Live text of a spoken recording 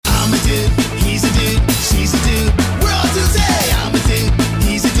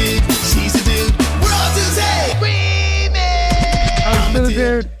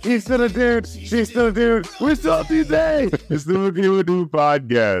He's still a dude. She's still a dude. We're still DJ. It's the What People Do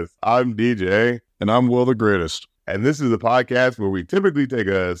podcast. I'm DJ. And I'm Will the Greatest. And this is a podcast where we typically take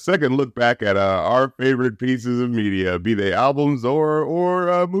a second look back at our favorite pieces of media, be they albums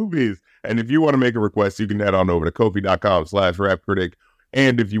or movies. And if you want to make a request, you can head on over to Ko-fi.com/rapcritic.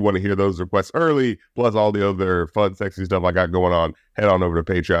 And if you want to hear those requests early, plus all the other fun, sexy stuff I got going on, head on over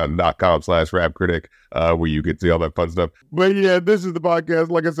to Patreon.com/rapcritic, where you can see all that fun stuff. But yeah, this is the podcast.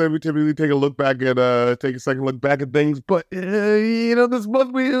 Like I said, we typically take a second look back at things. But this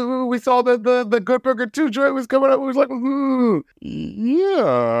month we saw that the Good Burger 2 joint was coming up. We was like,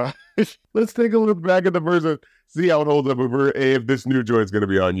 yeah, let's take a look back at the version, see how it holds up if this new joint's gonna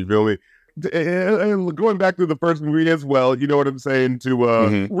be on. You feel me? And going back to the first movie as well, you know what I'm saying, to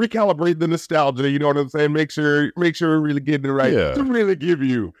recalibrate the nostalgia, you know what I'm saying, make sure we're really getting it right, to really give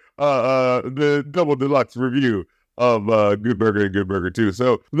you the double deluxe review of Good Burger and Good Burger 2.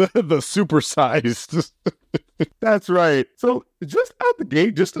 So the supersized. That's right. So just out the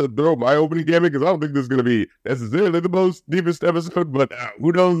gate, just to throw my opening gambit, because I don't think this is going to be necessarily the most deepest episode, but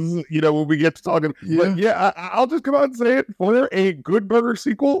who knows, when we get to talking. Yeah. But yeah, I'll just come out and say it, for a Good Burger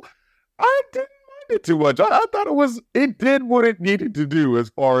sequel, I didn't mind it too much. I thought it did what it needed to do as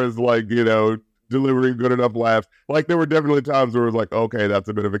far as delivering good enough laughs. Like there were definitely times where it was like, okay, that's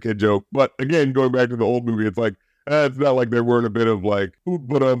a bit of a kid joke. But again, going back to the old movie, it's like, it's not like there weren't a bit of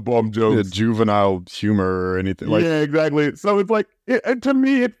bum jokes. Juvenile humor or anything. Yeah, exactly. So it's like, to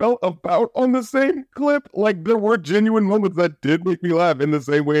me, it felt about on the same clip. Like there were genuine moments that did make me laugh in the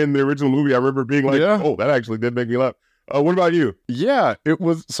same way in the original movie. I remember being like, oh, that actually did make me laugh. What about you? Yeah, it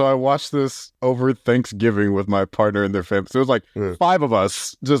was. So I watched this over Thanksgiving with my partner and their family. So it was like 5 of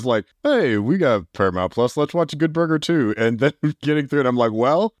us just like, hey, we got Paramount Plus. Let's watch Good Burger 2. And then getting through it, I'm like,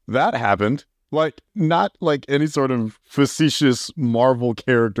 well, that happened. Like, not like any sort of facetious Marvel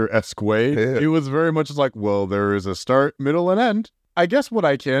character-esque way. Yeah. It was very much like, well, there is a start, middle, and end. I guess what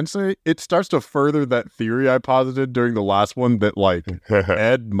I can say, it starts to further that theory I posited during the last one that,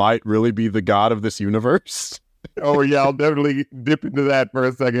 Ed might really be the god of this universe. Oh, yeah, I'll definitely dip into that for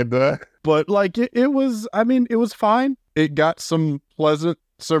a second. But, it was fine. It got some pleasant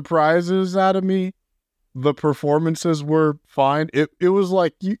surprises out of me. The performances were fine. It was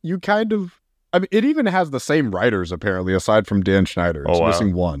like, you kind of... it even has the same writers, apparently, aside from Dan Schneider. It's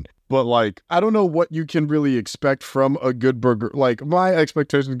missing one. But, I don't know what you can really expect from a Good Burger. My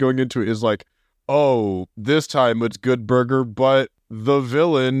expectations going into it is oh, this time it's Good Burger, but the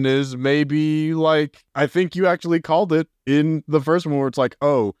villain is maybe I think you actually called it in the first one where it's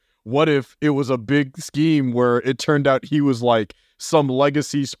oh, what if it was a big scheme where it turned out he was some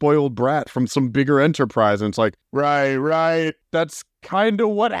legacy spoiled brat from some bigger enterprise, and it's right. That's kind of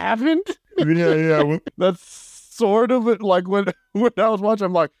what happened. Yeah. That's sort of it. When I was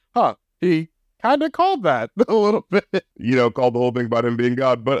watching, I'm he kind of called that a little bit. Called the whole thing about him being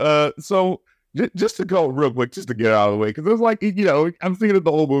God. But so just to go real quick, just to get out of the way, because it was I'm thinking of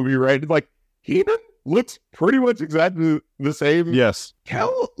the whole movie, right? It's Keenan looks pretty much exactly the same. Yes.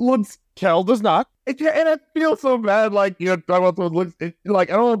 Kel does not. And I feel so bad, talking about someone looks, I don't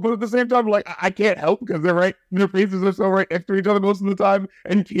know, but at the same time, I can't help because their faces are so right next to each other most of the time,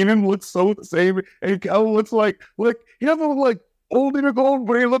 and Keenan looks so the same, and Kel looks he doesn't look like old Nicole,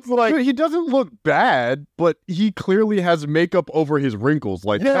 but he looks he doesn't look bad, but he clearly has makeup over his wrinkles.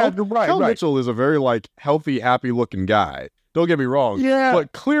 Kel Mitchell is a very healthy, happy looking guy. Don't get me wrong. Yeah.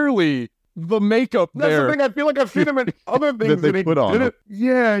 But clearly the makeup That's there. The thing. I feel like I've seen him in other things that they put on.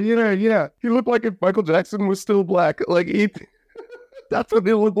 Yeah. He looked like if Michael Jackson was still black. That's what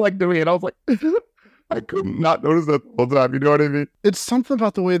he looked like to me. And I was I could not notice that the whole time. You know what I mean? It's something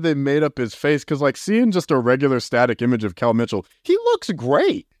about the way they made up his face. Because seeing just a regular static image of Kel Mitchell, he looks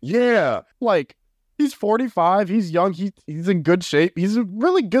great. Yeah. He's 45. He's young. He's in good shape. He's a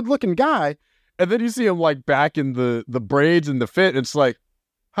really good looking guy. And then you see him back in the braids and the fit. And it's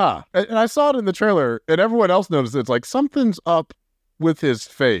huh. And I saw it in the trailer, and everyone else noticed it. It's something's up with his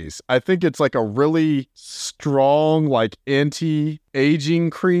face. I think it's a really strong, anti-aging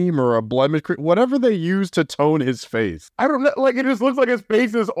cream or a blemish cream, whatever they use to tone his face. I don't know. It just looks like his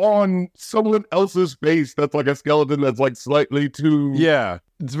face is on someone else's face that's a skeleton that's slightly too... Yeah.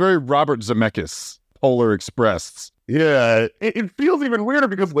 It's very Robert Zemeckis, Polar Express. Yeah. It feels even weirder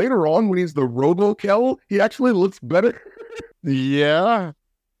because later on, when he's the Robo-Kel, he actually looks better. Yeah.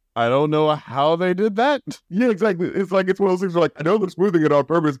 I don't know how they did that. Yeah, exactly. It's it's one of those things where I know they're smoothing it on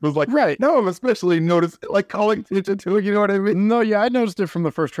purpose, but it's right. Now I'm especially calling attention to it, you know what I mean? No, yeah, I noticed it from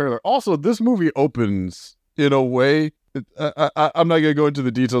the first trailer. Also, this movie opens in a way I'm not gonna go into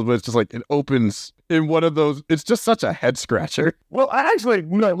the details, but it's just like it opens in one of those. It's just such a head scratcher. Well,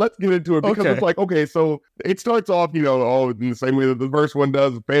 let's get into it because it's like, okay, so it starts off, all in the same way that the first one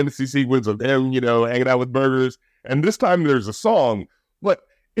does, a fantasy sequence of them, hanging out with burgers. And this time there's a song, but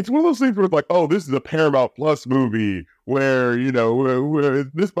it's one of those things where it's like, oh, this is a Paramount Plus movie where, where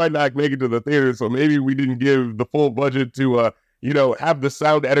this might not make it to the theater. So maybe we didn't give the full budget to, have the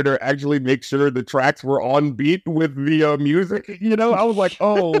sound editor actually make sure the tracks were on beat with the music. I was like,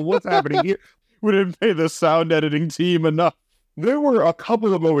 oh, what's happening here? We didn't pay the sound editing team enough. There were a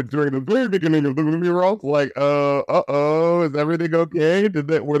couple of moments during the very beginning of the movie where I was like, is everything okay?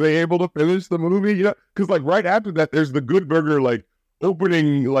 Were they able to finish the movie? Because like right after that, there's the Good Burger like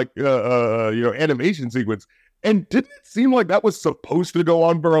opening like animation sequence. And didn't it seem like that was supposed to go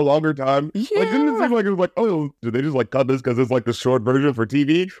on for a longer time? Yeah. Like, didn't it seem like it was like, oh, did they just like cut this because it's like the short version for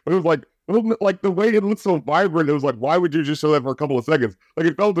TV? But it was like the way it looked so vibrant, it was like, why would you just show that for a couple of seconds? Like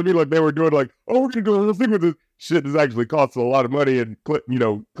it felt to me like they were doing like, oh, we're gonna do a little thing with this shit. This actually costs a lot of money and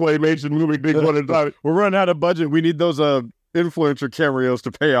claymation moving things one at a time. We're running out of budget. We need those influencer cameos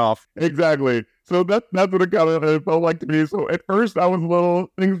to pay off. Exactly. So that's what it kind of felt like to me. So at first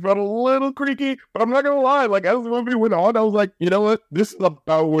things felt a little creaky, but I'm not going to lie. Like as the movie went on, I was like, you know what? This is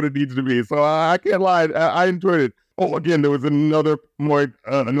about what it needs to be. So I can't lie. I enjoyed it. Oh, again, there was another point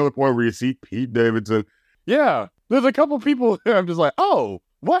where you see Pete Davidson. Yeah. There's a couple people there. I'm just like, oh,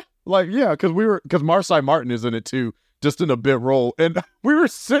 what? Like, yeah, because Marsai Martin is in it too, just in a bit role. And we were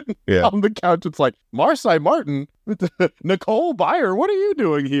sitting on the couch. It's like, Marsai Martin, Nicole Byer, what are you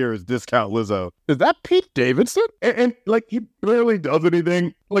doing here as Discount Lizzo? Is that Pete Davidson? And like, he barely does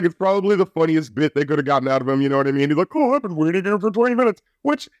anything. Like, it's probably the funniest bit they could have gotten out of him, you know what I mean? He's like, oh, I've been waiting here for 20 minutes.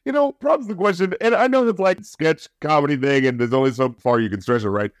 Which, prompts the question, and I know it's like sketch comedy thing, and there's only so far you can stretch it,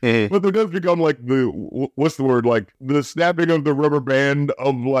 right? Mm-hmm. But there does become like what's the word? Like, the snapping of the rubber band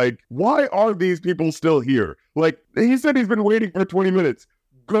of like, why are these people still here? Like, he said he's been waiting for 20 minutes.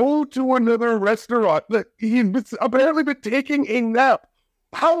 Go to another restaurant. He's apparently been taking a nap.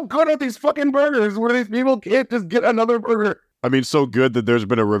 How good are these fucking burgers where these people can't just get another burger? I mean, so good that there's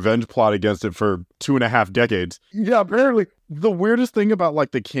been a revenge plot against it for 2.5 decades. Yeah, apparently. The weirdest thing about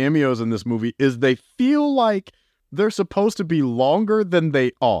like the cameos in this movie is they feel like they're supposed to be longer than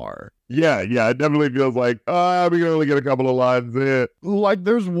they are. Yeah, it definitely feels like, we can only get a couple of lines in. Like,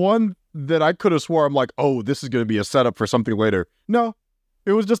 there's one that I could have swore I'm like, oh, this is going to be a setup for something later. No,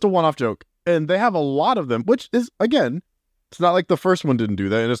 it was just a one-off joke. And they have a lot of them, which is, again, it's not like the first one didn't do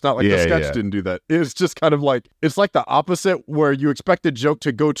that, and it's not like the sketch didn't do that. It's just kind of like, it's like the opposite where you expect a joke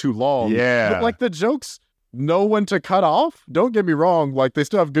to go too long. Yeah. But like the jokes know when to cut off. Don't get me wrong, like they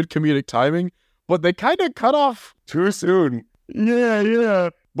still have good comedic timing, but they kind of cut off too soon. Yeah.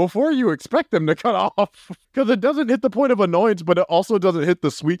 Before you expect them to cut off, because it doesn't hit the point of annoyance, but it also doesn't hit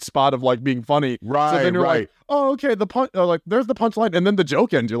the sweet spot of like being funny. Right. So then you're like, oh, okay, the punch, like there's the punchline, and then the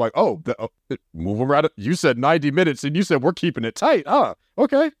joke ends. You're like, move them right. You said 90 minutes, and you said we're keeping it tight.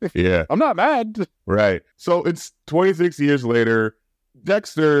 Okay. Yeah, I'm not mad. Right. So it's 26 years later.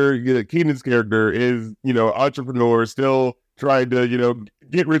 Dexter, Keenan's character, is entrepreneur, still trying to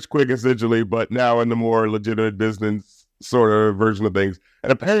get rich quick, essentially, but now in the more legitimate business sort of version of things.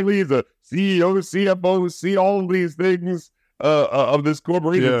 And apparently he's a CEO, CFO, see all of these things of this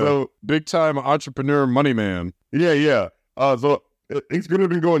corporation. Yeah. So big time entrepreneur money man. Yeah. So things couldn't have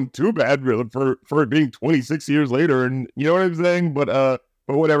been going too bad really for it being 26 years later. And you know what I'm saying? But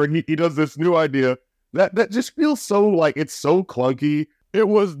whatever. He does this new idea that just feels so like it's so clunky. It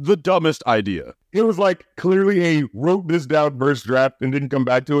was the dumbest idea. It was like clearly a wrote this down first draft and didn't come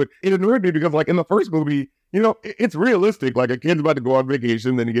back to it. It annoyed me because like in the first movie, it's realistic. Like a kid's about to go on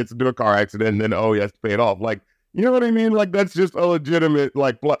vacation, then he gets into a car accident, and then, he has to pay it off. Like, you know what I mean? Like, that's just a legitimate,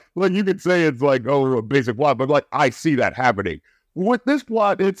 like, plot. Like, you could say it's like, a basic plot, but like, I see that happening. With this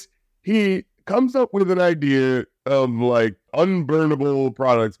plot, he comes up with an idea of like unburnable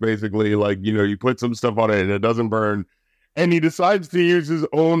products, basically. Like, you put some stuff on it and it doesn't burn. And he decides to use his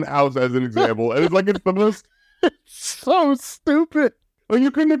own house as an example. And it's the most... It's so stupid. Like,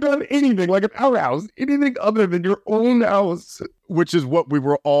 you couldn't have done anything, like an outhouse, anything other than your own house. Which is what we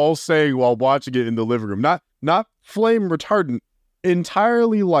were all saying while watching it in the living room. Not flame retardant,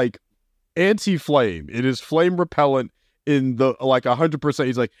 entirely like anti-flame. It is flame repellent in the like 100%.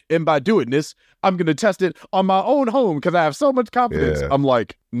 He's like, and by doing this, I'm going to test it on my own home because I have so much confidence. Yeah. I'm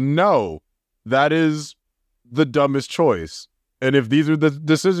like, no, that is the dumbest choice. And if these are the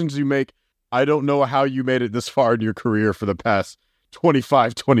decisions you make, I don't know how you made it this far in your career for the past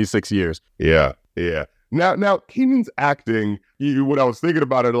 25, 26 years. Yeah. Now Keenan's acting, when I was thinking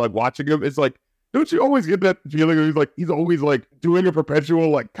about it, like watching him, it's like don't you always get that feeling of he's always like doing a perpetual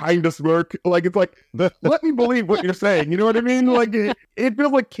like kind of smirk? Like it's like, let me believe what you're saying. You know what I mean? Like it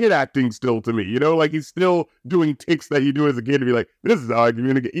feels like kid acting still to me. You know, like he's still doing ticks that you do as a kid to be like, this is how I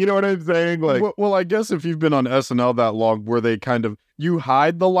communicate. You know what I'm saying? Like, well, I guess if you've been on SNL that long, where they kind of you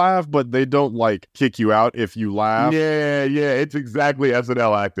hide the laugh, but they don't like kick you out if you laugh. Yeah, it's exactly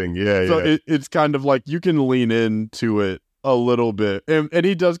SNL acting. Yeah, so it's kind of like you can lean into it a little bit, and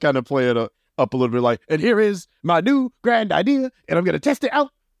he does kind of play it up a little bit, like, and here is my new grand idea, and I'm gonna test it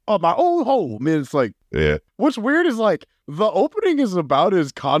out on my own home. And it's like, yeah. What's weird is like the opening is about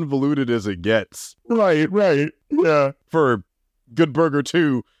as convoluted as it gets. Right. Yeah. For Good Burger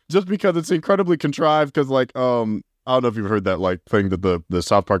 2, just because it's incredibly contrived. Because like, I don't know if you've heard that like thing that the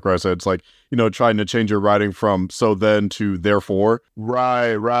South Park writer said. It's like, you know, trying to change your writing from so then to therefore.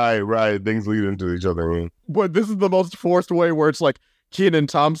 Right. Things lead into each other. Man. But this is the most forced way where it's like Kenan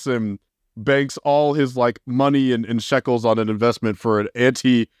Thompson banks all his like money and shekels on an investment for an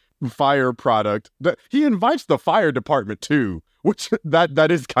anti-fire product. He invites the fire department too, which that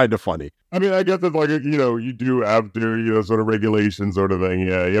is kind of funny. I mean, I guess it's like, you know, you do have to, you know, sort of regulation sort of thing.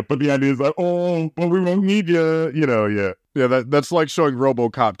 Yeah. But the idea is like, oh, but we won't need you, you know, yeah. Yeah, that's like showing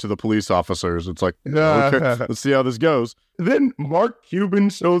RoboCop to the police officers. It's like, okay, let's see how this goes. Then Mark Cuban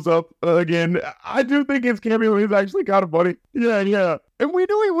shows up again. I do think his cameo is actually kind of funny. Yeah. And we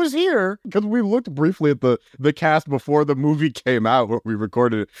knew he was here because we looked briefly at the cast before the movie came out when we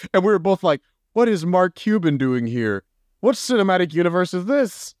recorded it. And we were both like, what is Mark Cuban doing here? What cinematic universe is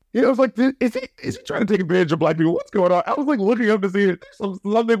this? You know, it's like, is he trying to take advantage of black people? What's going on? I was like looking up to see if there's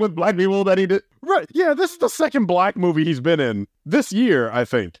something with black people that he did. Right. Yeah, this is the second black movie he's been in this year, I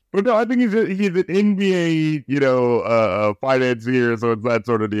think. But no, I think he's an NBA, you know, financier, so it's that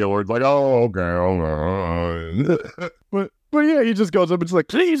sort of deal where it's like, oh, okay. But yeah, he just goes up and it's like,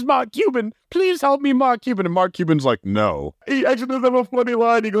 please, Mark Cuban, please help me, Mark Cuban. And Mark Cuban's like, no. He actually does have a funny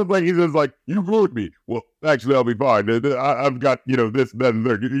line. He says like, you ruined me. Well, actually, I'll be fine. I've got, you know, this, that, and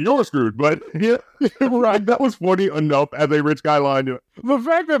that. You're screwed. But yeah, right. That was funny enough as a rich guy line. The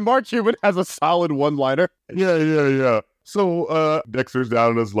fact that Mark Cuban has a solid one-liner. Yeah. So Dexter's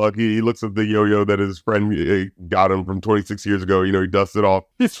down on his luck. He looks at the yo-yo that his friend got him from 26 years ago. You know, he dusts it off.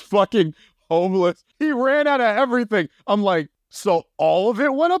 He's fucking homeless. He ran out of everything. I'm like, so all of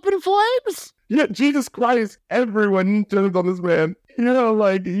it went up in flames? Yeah, Jesus Christ. Everyone turns on this man. You know,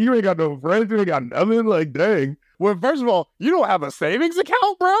 like, you ain't got no friends. You ain't got nothing. Like, dang. Well, first of all, you don't have a savings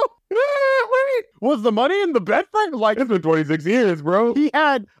account, bro? Wait. Was the money in the bed frame? Like, it's been 26 years, bro. He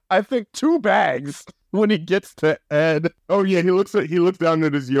had, I think, 2 bags when he gets to Ed. Oh, yeah, he looks down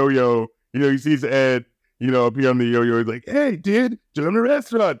at his yo-yo. You know, he sees Ed, you know, up here on the yo-yo. He's like, hey, dude, join the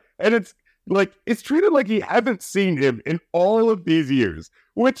restaurant. And it's like, it's treated like he hasn't seen him in all of these years,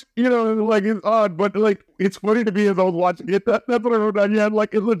 which, you know, like, is odd, but, like, it's funny to be as old watching it. That's what I wrote down. Yeah,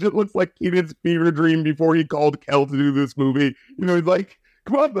 like, it legit looks like Kenan's fever dream before he called Kel to do this movie. You know, he's like,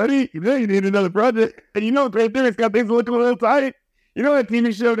 come on, buddy, you know you need another project. And you know, right there, it's got things looking a little tight. You know that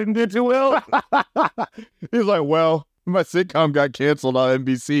TV show didn't do too well? He's like, well, my sitcom got canceled on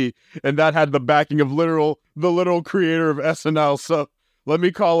NBC, and that had the backing of the literal creator of SNL, so let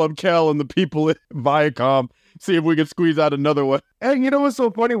me call up Kel and the people at Viacom, see if we can squeeze out another one. And you know what's so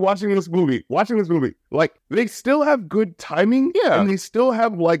funny watching this movie? Like, they still have good timing. Yeah. And they still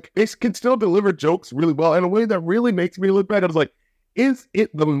have, like, they can still deliver jokes really well in a way that really makes me look back. I was like, is it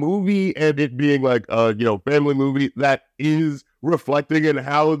the movie and it being like a, you know, family movie that is reflecting in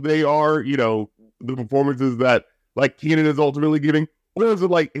how they are, you know, the performances that, like, Kenan is ultimately giving? Or is it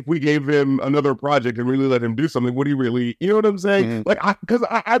like, if we gave him another project and really let him do something, would he really, you know what I'm saying? Mm-hmm. Like, because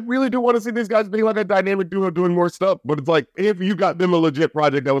I really do want to see these guys being like a dynamic duo doing more stuff. But it's like, if you got them a legit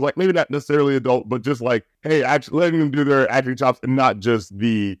project that was like, maybe not necessarily adult, but just like, hey, actually letting them do their acting chops and not just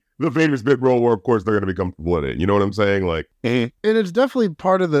the famous bit role where, of course, they're going to be comfortable in it. You know what I'm saying? Like, and it's definitely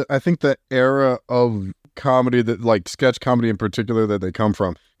part of I think the era of comedy that, like, sketch comedy in particular, that they come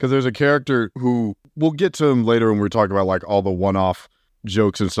from. Because there's a character who, we'll get to him later when we're talking about, like, all the one-off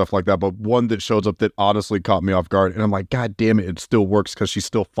jokes and stuff like that, but one that shows up that honestly caught me off guard, and I'm like, God damn it still works because she's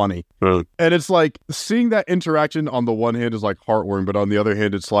still funny. And it's like, seeing that interaction on the one hand is like heartwarming, but on the other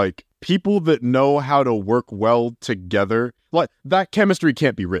hand, it's like people that know how to work well together, like, that chemistry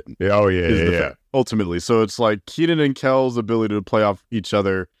can't be written. Yeah. Ultimately. So it's like Kenan and Kel's ability to play off each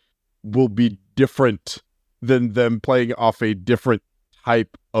other will be different than them playing off a different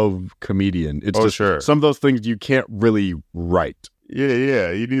type of comedian. It's sure. Some of those things you can't really write.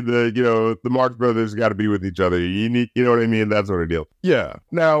 Yeah. You need the Marx Brothers got to be with each other. You need, you know what I mean? That sort of deal. Yeah.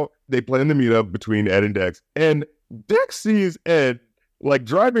 Now, they plan to meet up between Ed and Dex. And Dex sees Ed like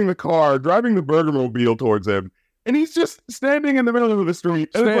driving the Burgermobile towards him, and he's just standing in the middle of the street.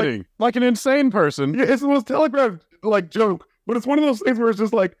 And Standing like an insane person. yeah, it's the most telegraphed like joke, but it's one of those things where it's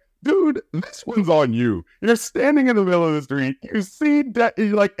just like, dude, this one's on you. You're standing in the middle of the street. You see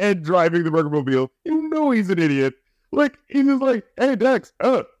like Ed driving the Burgermobile. You know he's an idiot. Like he's just like, hey Dex,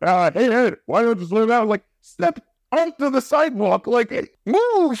 hey Ed, why don't you slow down? Like step onto the sidewalk. Like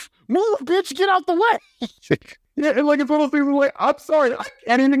Move, bitch, get out the way. yeah, and like it's one of those things where like, I'm sorry, I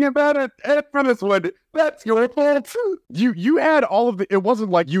can't even get mad at Ed for this one. That's your fault. You had all of the. It wasn't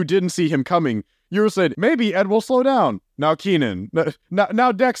like you didn't see him coming. You were saying maybe Ed will slow down. Now Keenan,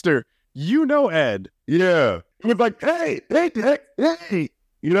 now Dexter, you know Ed. Yeah, it was like, hey Dex, hey,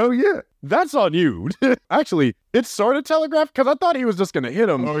 yeah. That's on you. Actually, it's sort of telegraphed because I thought he was just going to hit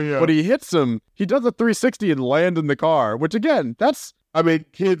him. Oh, yeah. But he hits him. He does a 360 and land in the car, which again, that's... I mean,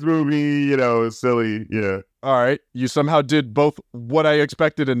 kids movie, is silly. Yeah. All right. You somehow did both what I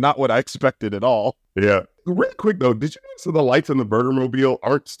expected and not what I expected at all. Yeah. Real quick, though, did you notice that the lights on the Burgermobile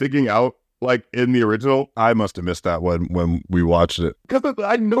aren't sticking out like in the original? I must have missed that one when we watched it. Because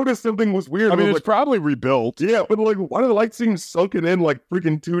I noticed something was weird. I mean, was it's probably rebuilt. yeah, but like, why do the lights seem sunken in like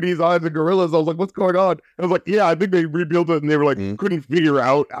freaking 2D's eyes of gorillas? I was like, what's going on? I was like, yeah, I think they rebuilt it and they were like, couldn't figure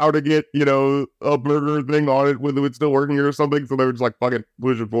out how to get, a burger thing on it with it still working or something. So they were just like, fucking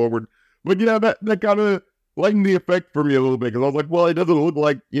push it forward. But that kind of lightened the effect for me a little bit. Because I was like, well, it doesn't look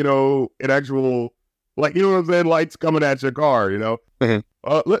like, an actual, like, you know what I'm saying? Lights coming at your car,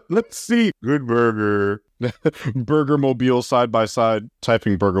 let's see. Good burger. Burgermobile side by side.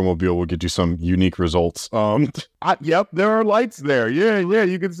 Typing Burgermobile will get you some unique results. Yep, there are lights there. Yeah,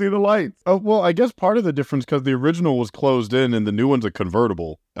 you can see the lights. Oh, well, I guess part of the difference because the original was closed in and the new one's a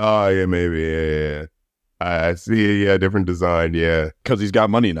convertible. Oh, yeah, maybe. Yeah. I see. Yeah, different design. Yeah. Because he's got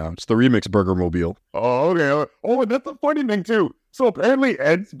money now. It's the remix Burgermobile. Oh, okay. Oh, and that's a funny thing, too. So apparently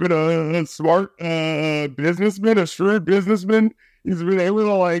Ed's been a smart businessman, a shrewd businessman. He's been able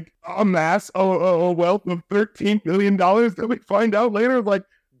to, like, amass a wealth of $13 million that we find out later. Like,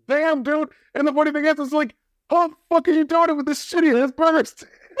 damn, dude. And the funny thing is, it's like, how the fuck are you doing it with this shitty-ass burgers?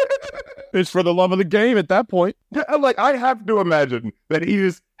 It's for the love of the game at that point. Like, I have to imagine that he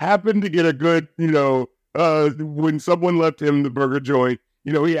just happened to get a good, when someone left him the burger joint,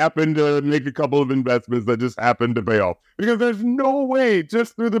 he happened to make a couple of investments that just happened to pay off. Because there's no way,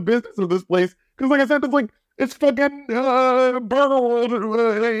 just through the business of this place, because like I said, it's fucking Burger World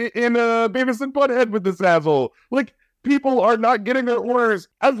in Beavis and Butthead with this asshole. Like, people are not getting their orders,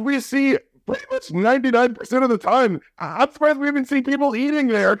 as we see pretty much 99% of the time. I'm surprised we even see people eating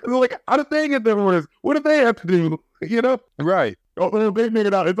there. Because, like, how did they get their orders? What do they have to do? Right. Oh, they make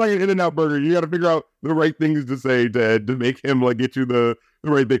it out. It's like an In-N-Out burger. You got to figure out the right things to say to Ed to make him, like, get you the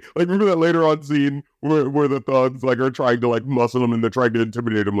right thing. Like, remember that later on scene where the thugs, like, are trying to, like, muscle him and they're trying to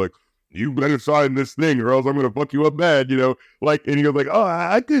intimidate him, like, you better sign this thing or else I'm going to fuck you up bad, Like, and he goes like, oh,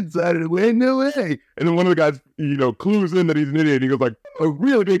 I could sign it away, no way. And then one of the guys, clues in that he's an idiot. And he goes like, I'm a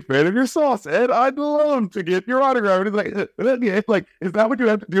really big fan of your sauce, Ed. I'd love to get your autograph. And he's like, is that what you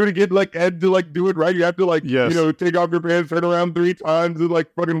have to do to get, like, Ed to, like, do it right? You have to, like, yes. Take off your pants, turn around 3 times and,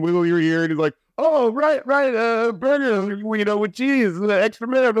 like, fucking wiggle your ear. And he's like, oh, right, burger, with cheese, extra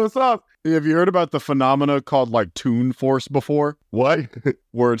minute for the sauce. Have you heard about the phenomena called, like, Toon Force before? What?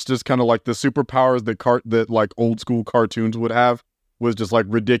 Where it's just kind of like the superpowers that like old school cartoons would have was just like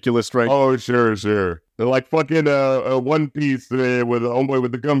ridiculous strength. Oh, sure. They're like fucking One Piece with Homeboy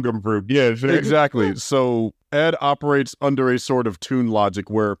with the gum fruit. Yeah, sure. Exactly. So Ed operates under a sort of Toon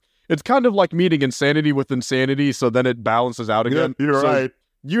logic where it's kind of like meeting insanity with insanity, so then it balances out again. Yeah, you're right.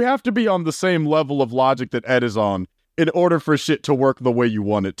 You have to be on the same level of logic that Ed is on in order for shit to work the way you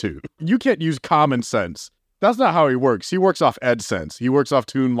want it to. You can't use common sense. That's not how he works. He works off Ed sense. He works off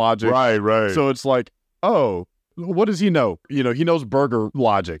Toon logic. Right. So it's like, oh, what does he know? He knows burger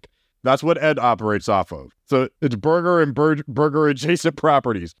logic. That's what Ed operates off of. So it's burger and burger adjacent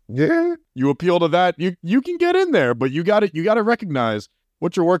properties. Yeah. You appeal to that, you can get in there, but you got to recognize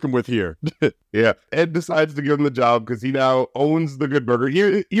what you're working with here. Yeah. Ed decides to give him the job because he now owns the Good Burger.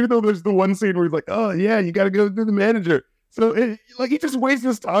 Even though there's the one scene where he's like, oh, yeah, you got to go to the manager. So, he just wastes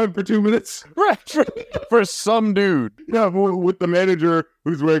his time for 2 minutes. Right. For some dude. Yeah, with the manager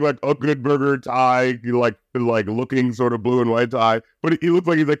who's wearing, like, a Good Burger tie, like looking sort of blue and white tie. But he looks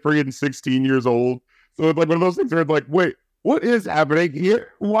like he's, like, freaking 16 years old. So it's like one of those things where it's like, wait, what is happening here?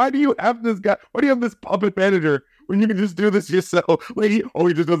 Why do you have this guy? Why do you have this puppet manager when you can just do this yourself? Like, he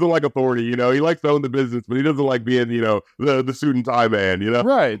just doesn't like authority, He likes to own the business, but he doesn't like being, the suit and tie man,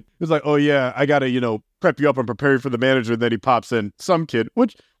 Right. It's like, oh, yeah, I got to, prep you up and prepare you for the manager. Then he pops in some kid,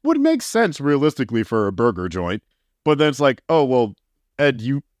 which would make sense realistically for a burger joint. But then it's like, oh, well, Ed,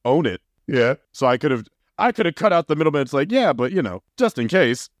 you own it. Yeah. So I could have cut out the middleman. It's like, yeah, but just in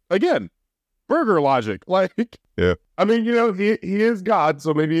case. Again, burger logic. Like, yeah. I mean, he is God,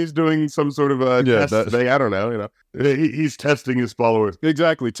 so maybe he's doing some sort of a test thing. I don't know. He's testing his followers.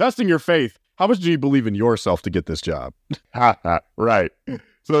 Exactly. Testing your faith. How much do you believe in yourself to get this job? Right.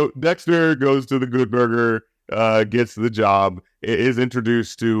 So Dexter goes to the Good Burger, gets the job, is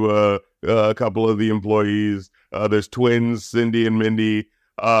introduced to a couple of the employees. There's twins, Cindy and Mindy.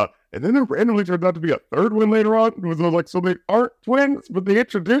 And then there randomly turned out to be a third one later on. It was like, so they aren't twins, but they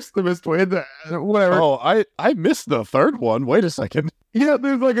introduced them as twins. Whatever. Oh, I missed the third one. Wait a second. Yeah,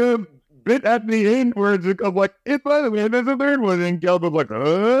 there's like a bit at the end where it's like, by the way, there's a third one. And Calvin's like,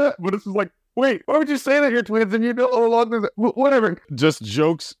 but it's just like, wait, why would you say that you're twins and you know all along? Whatever. Just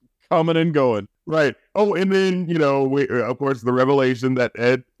jokes coming and going. Right. Oh, and then, of course, the revelation that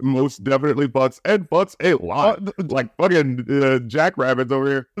Ed most definitely fucks. Ed fucks a lot. Like fucking jackrabbits over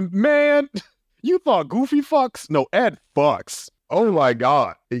here. Man, you thought Goofy fucks? No, Ed fucks. Oh my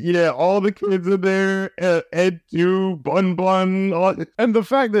God. Yeah, all the kids in there. Ed 2, Bun. And the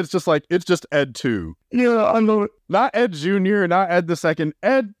fact that it's just Ed 2. Yeah, I know it. Not Ed Jr., not Ed the second,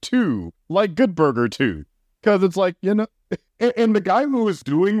 Ed 2. Like Good Burger 2. Because it's like, And the guy who was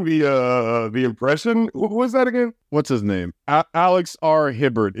doing the impression, who was that again? What's his name? Alex R.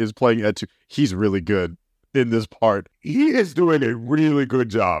 Hibbert is playing Ed 2. He's really good in this part. He is doing a really good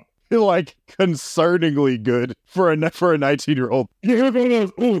job. Like, concerningly good for a 19-year-old. Yeah,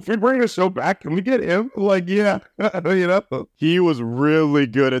 if we bring the show back, can we get him? Like, yeah, He was really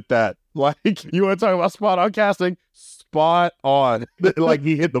good at that. Like, you want to talk about spot on casting? Spot on. Like,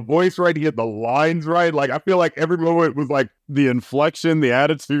 he hit the voice right, he hit the lines right. Like, I feel like every moment was like, the inflection, the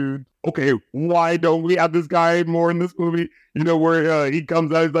attitude. Okay, why don't we have this guy more in this movie? Where he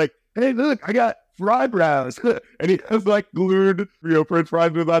comes out, he's like, hey, look, I got fry brows. And he has like glued, French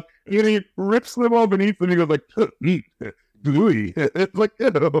fries with that. And he rips them off and eats them. He goes like, gooey. It's like,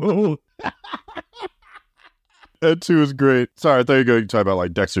 Ed 2 is great. Sorry, I thought you were going to talk about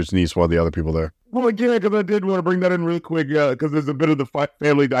like Dexter's niece while the other people there. Well, again, because I did want to bring that in real quick, because there's a bit of the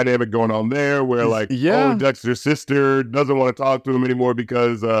family dynamic going on there where, like, Dexter's sister doesn't want to talk to him anymore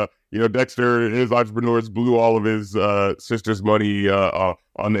because, Dexter, his entrepreneurs blew all of his sister's money on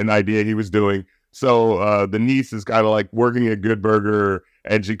an idea he was doing. So the niece is kind of like working at Good Burger,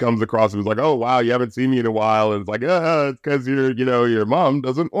 and she comes across and is like, oh, wow, you haven't seen me in a while. And it's like, it's because your mom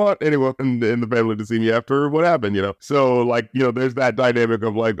doesn't want anyone in the family to see me after what happened, So, like, there's that dynamic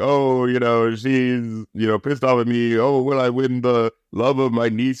of like, oh, she's, pissed off at me. Oh, will I win the love of my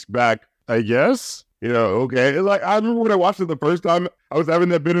niece back? I guess. Okay. Like, I remember when I watched it the first time, I was having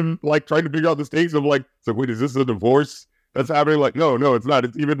that bit of like trying to figure out the stakes of like, so wait, is this a divorce that's happening? Like, no, it's not.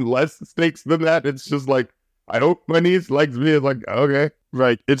 It's even less stakes than that. It's just like, I hope my niece likes me. It's like, okay.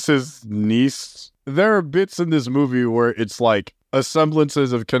 Right. It's his niece. There are bits in this movie where it's like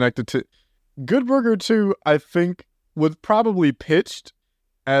semblances of connected to Good Burger 2, I think, was probably pitched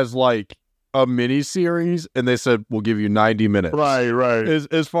as like a mini series, and they said, we'll give you 90 minutes. Right.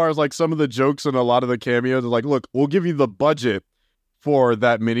 As far as like some of the jokes and a lot of the cameos, like, look, we'll give you the budget for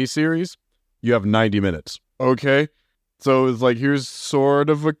that mini series. You have 90 minutes. Okay. So it's like, here's sort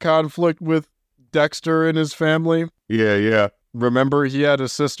of a conflict with Dexter and his family. Yeah. Remember, he had a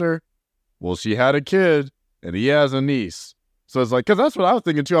sister? Well, she had a kid, and he has a niece. So it's like, because that's what I was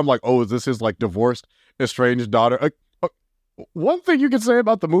thinking too. I'm like, oh, is this his like divorced, estranged daughter? One thing you can say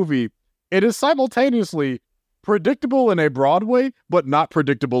about the movie, it is simultaneously predictable in a broad way, but not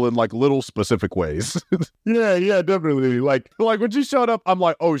predictable in like little specific ways. Yeah, definitely. Like when she showed up, I'm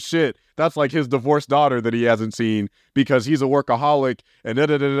like, oh shit, that's like his divorced daughter that he hasn't seen because he's a workaholic and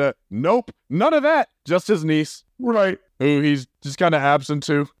da-da-da-da. Nope, none of that. Just his niece. Right. Who he's just kind of absent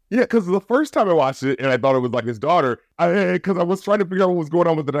to. Yeah, because the first time I watched it and I thought it was like his daughter, because I was trying to figure out what was going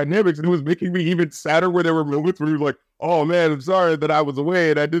on with the dynamics, and it was making me even sadder where there were moments where he was like, oh man, I'm sorry that I was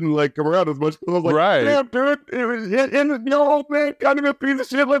away and I didn't like come around as much. I was like, right. Damn, dude, it was, and your old man kind of a piece of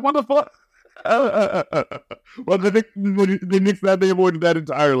shit. Like, what the fuck? Well, I think they nixed that. They avoided that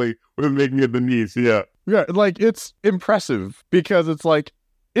entirely with making it the niece. Yeah. Yeah, like it's impressive because it's like,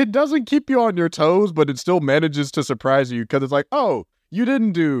 it doesn't keep you on your toes, but it still manages to surprise you because it's like, oh, you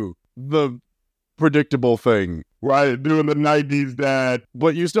didn't do the predictable thing. Right, doing the 90s dad.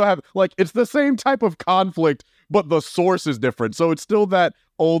 But you still have, like, it's the same type of conflict, but the source is different. So it's still that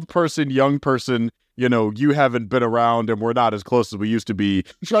old person, young person, you haven't been around and we're not as close as we used to be.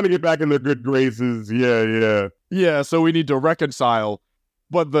 Trying to get back in the good graces. Yeah. Yeah, so we need to reconcile.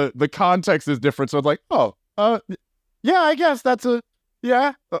 But the context is different. So it's like, yeah, I guess that's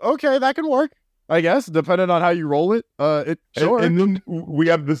yeah, okay, that can work. I guess, depending on how you roll it. Sure. And then we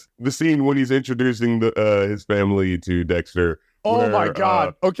have the scene when he's introducing his family to Dexter. Oh my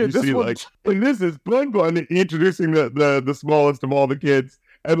God. Okay, this one. Like, and this is Bun Bun introducing the smallest of all the kids.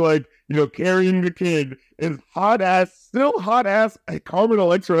 And like, carrying the kid is still hot ass Carmen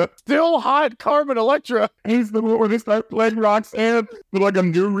Electra. Still hot Carmen Electra. He's the one where they start playing Roxanne with like a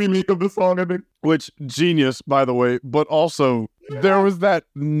new remake of the song, I think. Which, genius, by the way. But also, there was that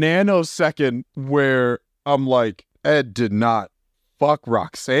nanosecond where I'm like, Ed did not fuck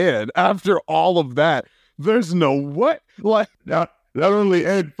Roxanne after all of that. There's no what? Like, not only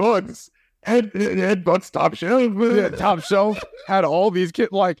Ed fucks, Ed fucks Top Shelf. Yeah, Top Shelf had all these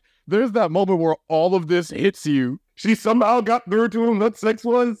kids. Like, there's that moment where all of this hits you. She somehow got through to him. That sex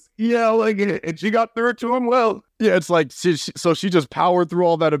was, like it. And she got through to him well. Yeah, it's like, so she just powered through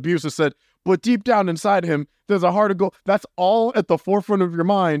all that abuse and said, but deep down inside him, there's a heart of gold. That's all at the forefront of your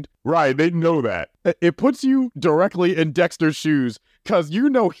mind. Right, they know that. It puts you directly in Dexter's shoes because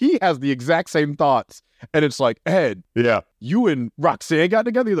he has the exact same thoughts. And it's like, Ed, yeah, you and Roxanne got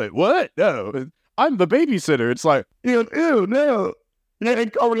together? You're like, what? No, I'm the babysitter. It's like, ew, no. Yeah,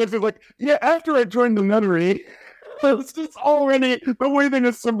 and Carmen is like, yeah, after I joined the nunnery, it's just already the way they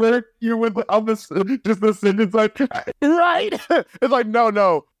just subvert you with just the sentence like, right? It's like,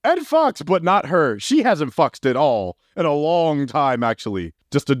 no, Ed fucks, but not her. She hasn't fucked at all in a long time, actually.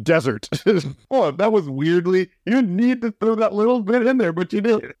 Just a desert. Oh, that was weirdly, you didn't need to throw that little bit in there, but you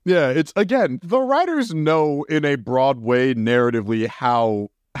did. Yeah, it's, again, the writers know in a broad way narratively how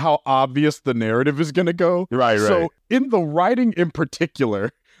obvious the narrative is going to go. Right. So in the writing in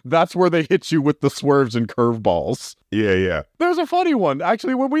particular, that's where they hit you with the swerves and curveballs. Yeah. There's a funny one,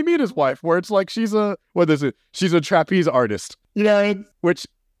 actually, when we meet his wife, where it's like she's a trapeze artist. Yeah. Which,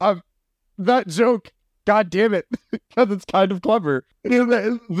 that joke, God damn it, because it's kind of clever.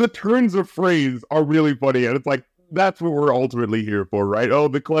 The turns of phrase are really funny, and it's like, that's what we're ultimately here for, right? Oh,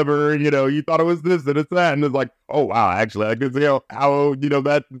 the clever, you thought it was this and it's that, and it's like, oh wow, actually, I can see how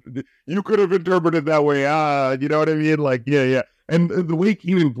that you could have interpreted that way. You know what I mean? Like, yeah. And the way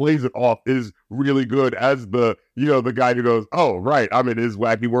Keenen plays it off is really good as the guy who goes, oh, right, I'm in his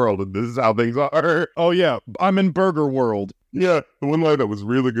wacky world, and this is how things are. Oh yeah, I'm in Burger World. Yeah, the one line that was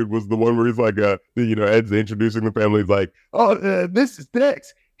really good was the one where he's like, Ed's introducing the family. He's like, oh, this is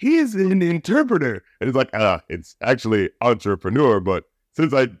Dex. He's an interpreter. And it's like, it's actually entrepreneur, but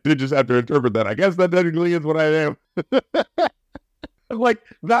since I did just have to interpret that, I guess that technically is what I am. Like,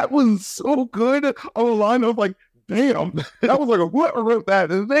 that was so good on a line of like, damn, that was like, whoever wrote that,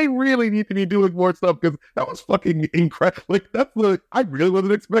 they really need to be doing more stuff because that was fucking incredible. Like, I really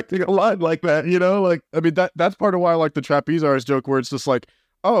wasn't expecting a line like that, Like, I mean, that's part of why I like the trapeze artist joke where it's just like,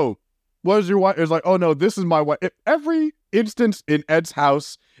 oh, what is your wife? It's like, oh no, this is my wife. Every instance in Ed's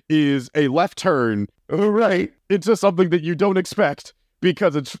house is a left turn, right, into something that you don't expect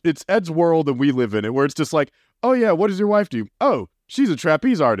because it's Ed's world and we live in it, where it's just like, oh yeah, what does your wife do? Oh, she's a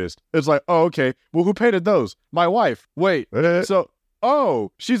trapeze artist. It's like, oh, okay. Well, who painted those? My wife. Wait.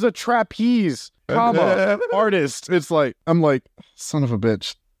 She's a trapeze, artist. It's like, I'm like, son of a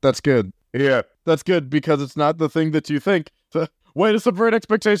bitch. That's good. Yeah. That's good because it's not the thing that you think. Way to subvert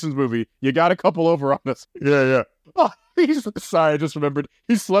expectations, movie. You got a couple over on us. Yeah. Oh, sorry, I just remembered.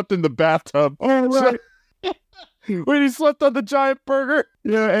 He slept in the bathtub. Oh, right. When he slept on the giant burger.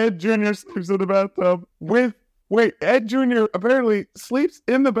 Yeah, Ed Jr. sleeps in the bathtub Ed Jr. apparently sleeps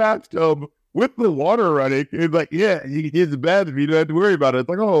in the bathtub with the water running. He's like, yeah, he's bad if you don't have to worry about it. It's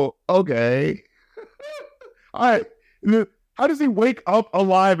like, oh, okay. All right. How does he wake up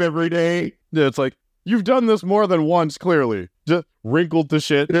alive every day? Yeah, it's like, you've done this more than once, clearly. Just wrinkled to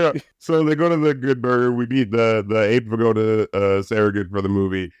shit. Yeah. So they go to the Good Burger. We meet the ape go to Saragate for the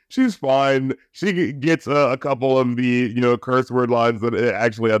movie. She's fine. She gets a couple of the, curse word lines that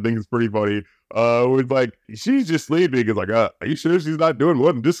actually I think is pretty funny. It's like, she's just sleeping. It's like, are you sure she's not doing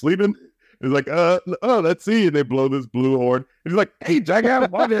more than just sleeping? It's like, let's see. And they blow this blue horn. And he's like, hey,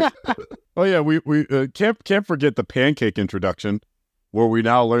 Jack, what is? Oh yeah, we can't forget the pancake introduction, where we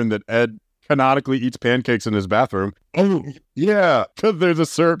now learn that Ed canonically eats pancakes in his bathroom. Oh, yeah. Because there's a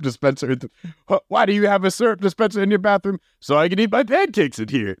syrup dispenser. Why do you have a syrup dispenser in your bathroom? So I can eat my pancakes in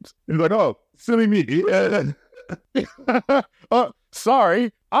here. He's like, oh, silly me.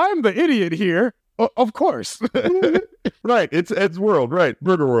 Sorry, I'm the idiot here. Of course. Right, it's Ed's world, right?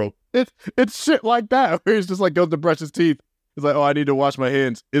 Burger world. It's shit like that, where he's just like, goes to brush his teeth. He's like, oh, I need to wash my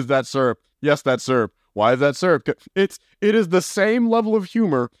hands. Is that syrup? Yes, that's syrup. Why is that syrup? It is the same level of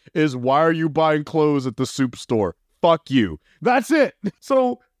humor as why are you buying clothes at the soup store? Fuck you. That's it.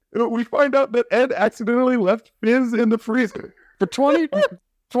 So we find out that Ed accidentally left Fizz in the freezer. For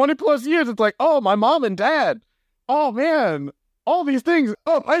 20 plus years, it's like, oh, my mom and dad. Oh, man. All these things.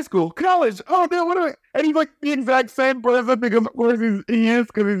 Oh, high school, college. Oh, no, what do I? And he's like the exact same person because, of course, he is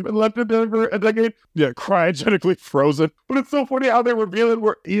because he's been left in there for a decade. Yeah, cryogenically frozen. But it's so funny how they're revealing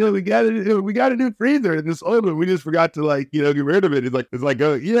we got a new freezer in this oil, but we just forgot to get rid of it. It's like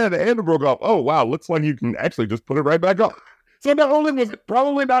yeah, the handle broke off. Oh wow, looks like you can actually just put it right back on. So not only was it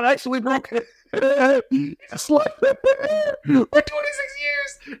probably not actually broken, it's like for 26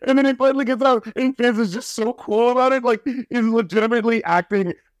 years, and then it finally gets out, and Fizz is just so cool about it. Like he's legitimately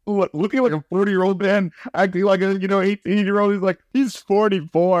acting. Looking like a 40-year-old man, acting like a 18-year-old. He's like, he's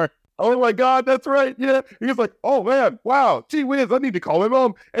 44. Oh my God, that's right. Yeah. He's like, oh man, wow, gee whiz, I need to call my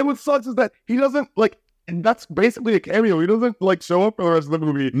mom. And what sucks is that he doesn't and that's basically a cameo. He doesn't show up for the rest of the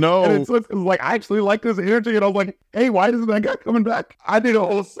movie. No. And it's like, I actually like this energy. And I was like, hey, why isn't that guy coming back? I need a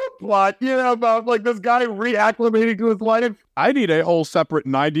whole subplot, about this guy reacclimating to his life. I need a whole separate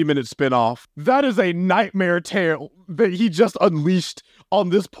 90-minute spinoff. That is a nightmare tale that he just unleashed on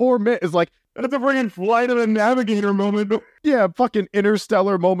this poor man. Is like, that's a freaking Flight of the Navigator moment. Yeah, fucking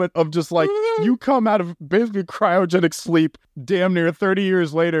interstellar moment of just like, you come out of basically cryogenic sleep damn near 30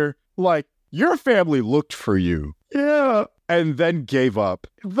 years later, like, your family looked for you. Yeah. And then gave up.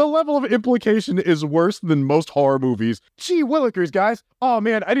 The level of implication is worse than most horror movies. Gee willikers, guys. Oh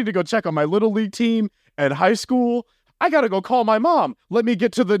man, I need to go check on my little league team at high school. I gotta go call my mom. Let me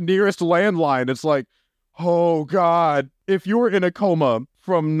get to the nearest landline. It's like, oh God. If you were in a coma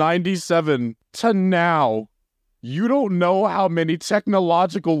from 97 to now, you don't know how many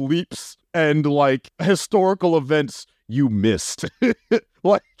technological leaps and historical events you missed.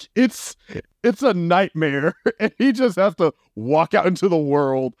 It's a nightmare, and he just has to walk out into the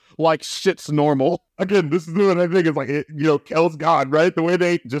world like shit's normal. Again, this is what I think is Kel's God, right? The way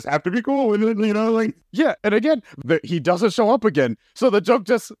they just have to be cool with it, Yeah, and again, he doesn't show up again. So the joke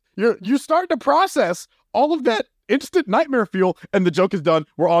just, you start to process all of that instant nightmare feel, and the joke is done.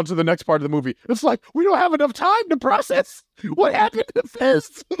 We're on to the next part of the movie. It's like, we don't have enough time to process what happened to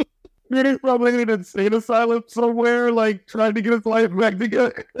Fizz. He's probably in an insane asylum somewhere, trying to get his life back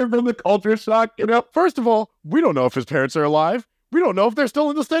together from the culture shock, First of all, we don't know if his parents are alive. We don't know if they're still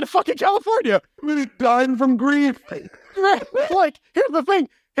in the state of fucking California. I mean, he's dying from grief. Here's the thing.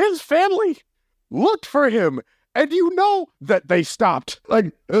 His family looked for him, and you know that they stopped. All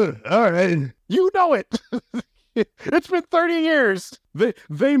right. You know it. It's been 30 years.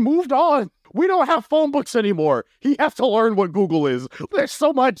 They moved on. We don't have phone books anymore. He has to learn what Google is. There's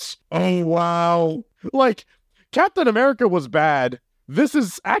so much. Oh, wow. Captain America was bad. This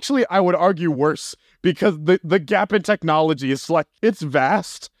is actually, I would argue, worse because the gap in technology is it's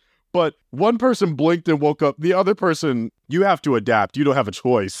vast, but one person blinked and woke up. The other person, you have to adapt. You don't have a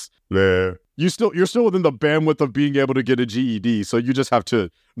choice. Yeah. You're still within the bandwidth of being able to get a GED, so you just have to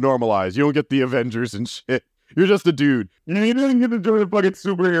normalize. You don't get the Avengers and shit. You're just a dude. You didn't get to join the fucking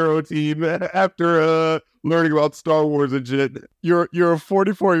superhero team after learning about Star Wars and shit. You're a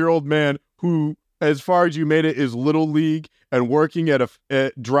 44-year-old man who, as far as you made it, is little league and working at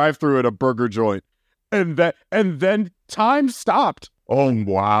a drive-thru at a burger joint, and then time stopped. Oh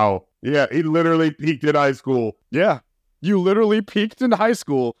wow! Yeah, he literally peaked in high school. Yeah, you literally peaked in high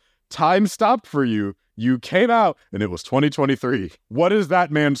school. Time stopped for you. You came out, and it was 2023. What is that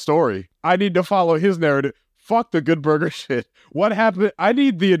man's story? I need to follow his narrative. Fuck the Good Burger shit. What happened? I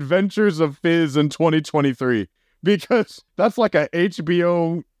need the Adventures of Fizz in 2023 because that's like a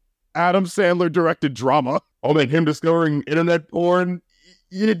HBO Adam Sandler directed drama. Oh man, him discovering internet porn.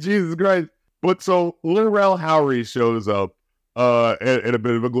 Yeah, Jesus Christ. But so Lil Rel Howery shows up in a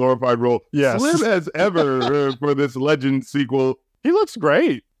bit of a glorified role. Yes. Slim as ever for this Legend sequel. He looks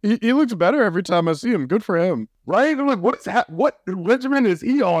great. He looks better every time I see him. Good for him. Right? I'm like, what regimen is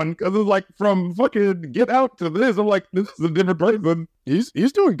he on? Because it's from fucking Get Out to this. I'm like, this is a different person. He's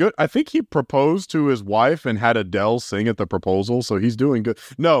doing good. I think he proposed to his wife and had Adele sing at the proposal, so he's doing good.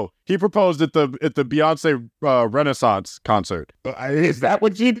 No, he proposed at the Beyonce Renaissance concert. Is that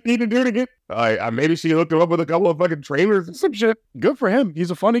what she needed to do to get? Maybe she hooked him up with a couple of fucking trainers and some shit. Good for him.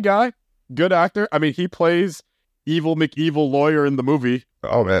 He's a funny guy. Good actor. I mean, he plays Evil McEvil lawyer in the movie.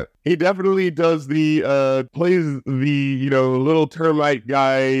 Oh man, he definitely does plays the little termite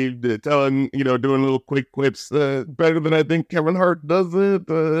guy telling doing little quick quips better than I think Kevin Hart does it.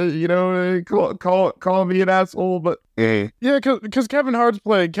 Call me an asshole, but yeah, because Kevin Hart's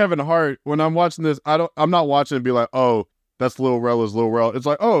playing Kevin Hart. When I'm watching this, I'm not watching and be like, oh, that's Lil Rel is Lil Rel. It's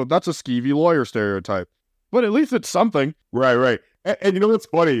like, oh, that's a skeevy lawyer stereotype. But at least it's something. Right. And you know what's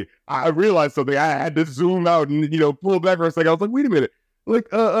funny? I realized something. I had to zoom out and pull back for a second. I was like, wait a minute. Lil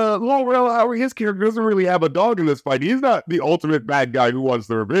Rel Howery, his character doesn't really have a dog in this fight. He's not the ultimate bad guy who wants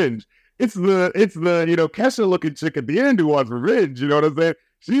the revenge. It's the Kesha looking chick at the end who wants revenge. You know what I'm saying?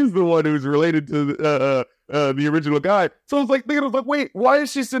 She's the one who's related to the original guy. So I was like, wait, why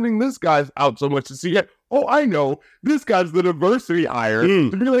is she sending this guy out so much to see it? Oh, I know. This guy's the diversity hire.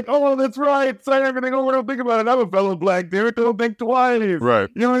 To be like, oh, that's right. Sign everything over. Don't think about it. I'm a fellow black dude. Don't think twice. Right.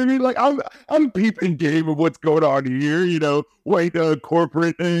 You know what I mean? Like, I'm peeping game of what's going on here. White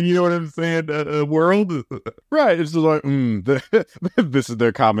corporate, you know what I'm saying? World. Right. It's just like, this is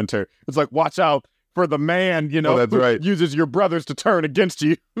their commentary. It's like, watch out for the man, that's right. uses your brothers to turn against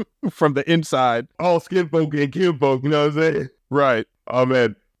you from the inside. All skin folk and kin folk, you know what I'm saying? Right. Oh,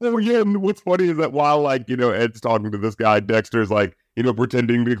 man. Yeah, what's funny is that while, Ed's talking to this guy, Dexter's,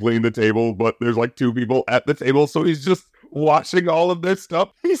 pretending to clean the table, but there's, two people at the table, so he's just washing all of their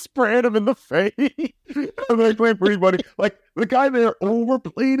stuff. He sprayed him in the face. That's pretty funny. The guy there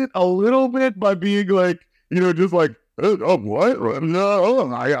overplayed it a little bit by being, just like, oh, what? No,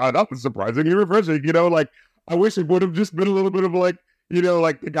 that was surprisingly refreshing. I wish it would have just been a little bit of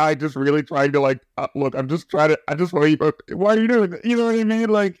the guy just really trying to look, I just want to eat. Why are you doing that? You know what I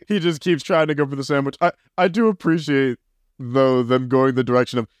mean? He just keeps trying to go for the sandwich. I do appreciate, though, them going the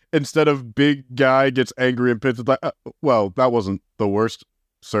direction of, instead of big guy gets angry and pits, it's like, well, that wasn't the worst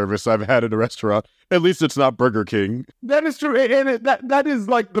service I've had at a restaurant. At least it's not Burger King. That is true. And that is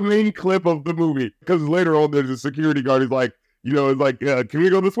the main clip of the movie. Because later on, there's a security guard who's like, can we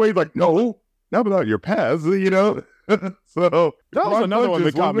go this way? He's like, no, not without your pass, So that was another one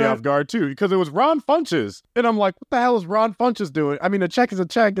that caught me off guard too, because it was Ron Funches, and I'm like, what the hell is Ron Funches doing? I mean, a check is a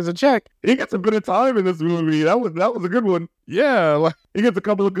check is a check. He gets a bit of time in this movie. That was a good one. Yeah, he gets a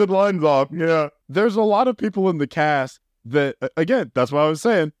couple of good lines off. Yeah, there's a lot of people in the cast that, again, that's what I was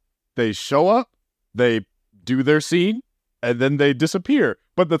saying. They show up, they do their scene, and then they disappear.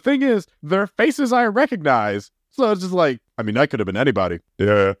 But the thing is, their faces I recognize. So it's just like, I mean, that could have been anybody.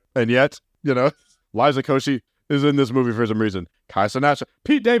 Yeah, and yet, Liza Koshy is in this movie for some reason. Kai Cenat,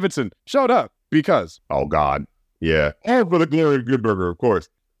 Pete Davidson showed up because. Oh, God. Yeah. And for the Glory of Good Burger, of course.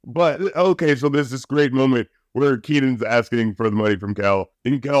 But, okay, so there's this great moment where Keenan's asking for the money from Kel.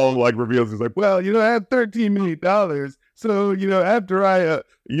 And Kel, reveals, he's like, well, I have $13 million. So, after I,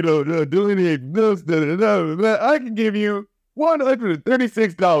 delineate this, I can give you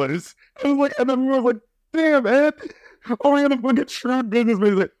 $136. And then I was like, damn, Ed. Oh, I'm going to fucking shrewd businessman.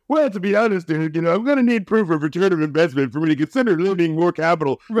 He's like, well, to be honest, dude, I'm going to need proof of return of investment for me to consider lending more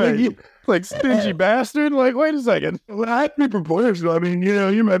capital. Right. Stingy bastard. Wait a second. Well, I have to be proportional. I mean,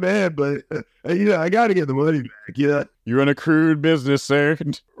 you're my man, but, I got to get the money back. Yeah. You're in a crude business, sir.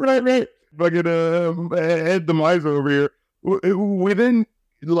 Right. Fucking Ed the miser over here. We then,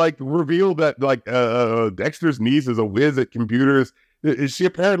 reveal that, Dexter's niece is a whiz at computers. She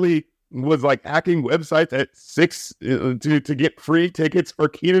apparently was hacking websites at 6 to get free tickets for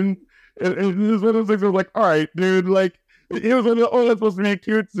Keenan. And this is one of those things where I was like, all right, dude, it was that's supposed to be a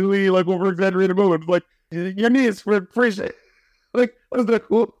cute, silly, over-exaggerated moment. Your niece for free shit. That's not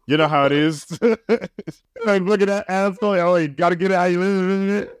cool. You know how it is. Look at that asshole. Oh, you gotta get out of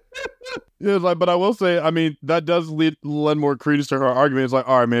here. Yeah, but I will say, I mean, that does lend more credence to her argument. It's all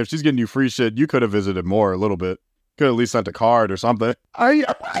right, man, if she's getting you free shit, you could have visited more a little bit. Could at least sent a card or something. You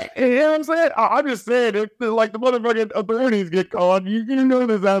know what I'm saying? I'm just saying, if the motherfucking authorities get called, you know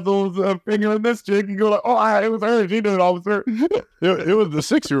this asshole's fingering this chick and go it was her. She did it, officer. It was the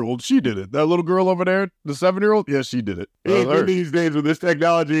 6-year-old. She did it. That little girl over there, the 7-year-old, yeah, she did it. These days with this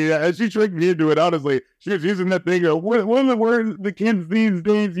technology, she tricked me into it, honestly. She was using that thing. One of the words the kids these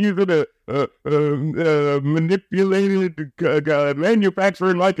days using manipulated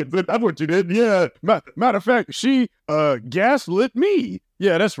manufacturing it. That's what she did. Yeah. Matter of fact, she gaslit me.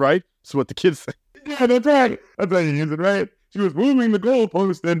 Yeah, that's right. That's what the kids say. Yeah, that's right. That's how you use it, right? She was moving the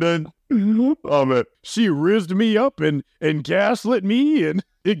goalpost and then oh man, she rizzed me up and gaslit me, and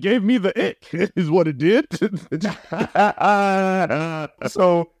it gave me the ick. Is what it did.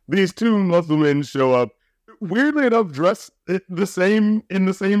 So these two muscle men show up. Weirdly enough, dressed the same in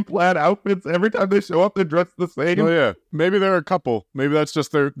the same plaid outfits. Every time they show up, they're dressed the same. Oh yeah, maybe they're a couple. Maybe that's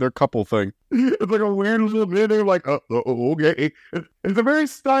just their couple thing. It's a weird little bit. They're like, okay. It's a very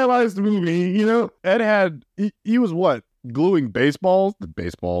stylized movie, Ed had he was what, gluing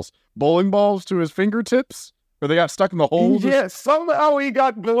bowling balls to his fingertips, or they got stuck in the holes. Yeah, somehow he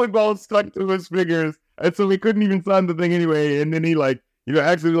got bowling balls stuck to his fingers, and so he couldn't even sign the thing anyway. And then he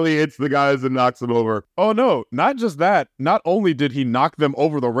accidentally hits the guys and knocks them over. Oh, no, not just that. Not only did he knock them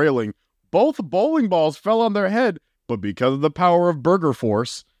over the railing, both bowling balls fell on their head, but because of the power of Burger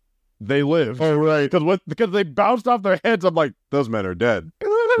Force, they live. Oh, right. Because they bounced off their heads. I'm like, those men are dead.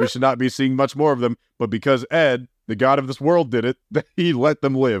 We should not be seeing much more of them. But because Ed, the god of this world, did it, he let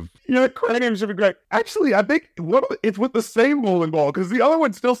them live. Yeah, the cranium should be great. Actually, I think it's with the same bowling ball because the other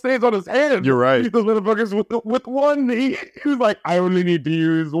one still stays on his hand. You're right. The little fuckers with one. He was like, I only need to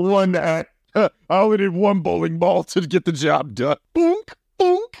use one hand. I only need one bowling ball to get the job done. Boonk,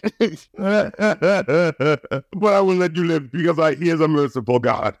 boonk. But I will let you live because he is a merciful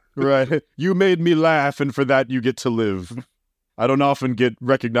God. Right. You made me laugh, and for that you get to live. I don't often get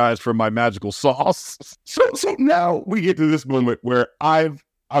recognized for my magical sauce. So now we get to this moment where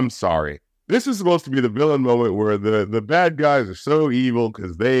I'm sorry. This is supposed to be the villain moment where the bad guys are so evil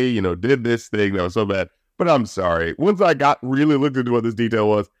because they, did this thing that was so bad. But I'm sorry. Once I really looked into what this detail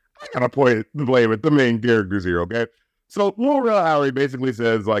was, I gotta point the blame at the main characters here, okay? So Lil Rel Howery basically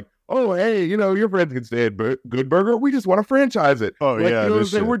says like, oh, hey, your friends can stay at Good Burger. We just want to franchise it. Oh, yeah.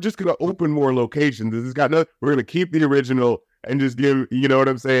 We're just going to open more locations. We're going to keep the original and just give, you know what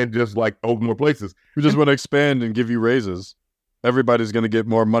I'm saying? Just like open more places. We just want to expand and give you raises. Everybody's going to get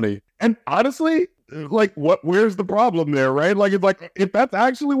more money. And honestly, like, where's the problem there, right? Like, it's like, if that's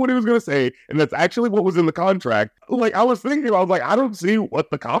actually what he was going to say, and that's actually what was in the contract, like, I was like, I don't see what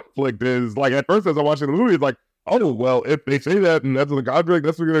the conflict is. Like, at first, as I'm watching the movie, it's like, oh, well, if they say that and that's in the contract,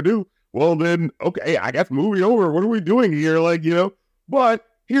 that's what we're going to do. Well, then, okay, I guess movie over. What are we doing here? Like, but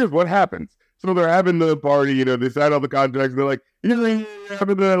here's what happens. So they're having the party, they sign all the contracts. They're like,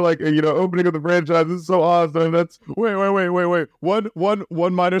 having the, like, opening of the franchise. This is so awesome. That's wait.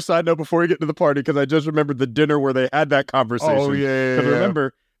 One minor side note before we get to the party, because I just remembered the dinner where they had that conversation. Oh, yeah. Because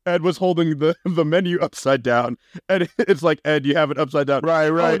remember, Ed was holding the menu upside down, and it's like, Ed, you have it upside down.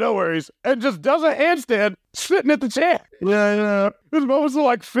 Right. Oh, no worries. And just does a handstand sitting at the chair. Yeah. There's moments of,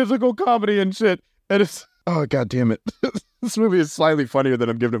 like, physical comedy and shit, and it's, oh, God damn it. This movie is slightly funnier than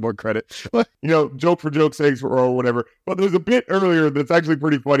I'm giving it more credit. Joke for joke's sake or whatever. But there's a bit earlier that's actually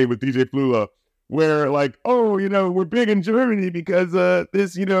pretty funny with DJ Flula, where like, oh, we're big in Germany because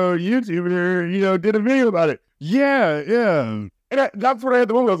this, YouTuber, did a video about it. Yeah. And that's what I had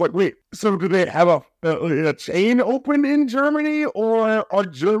the moment. I was like, wait, so do they have a chain open in Germany, or are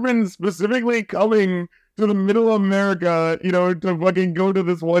Germans specifically coming to the middle of America, to fucking go to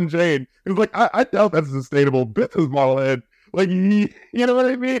this one chain? It's like, I doubt that's a sustainable business model, Ed. Like, you know what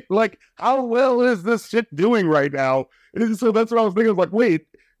I mean? Like, how well is this shit doing right now? And so that's what I was thinking. I was like, wait,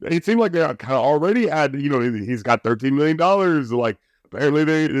 it seemed like they kind of already had, he's got $13 million. Like, apparently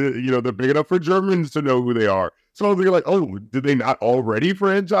they, they're big enough for Germans to know who they are. So I was thinking like, oh, did they not already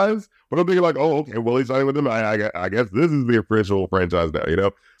franchise? But I'm thinking like, oh, okay, well, he's signing with them. I guess this is the official franchise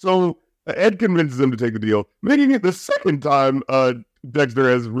now, So Ed convinces him to take the deal, making it the second time Dexter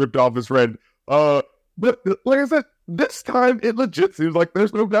has ripped off his friend. But like I said, this time it legit seems like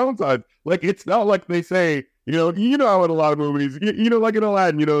there's no downside. Like, it's not like they say, how in a lot of movies, like in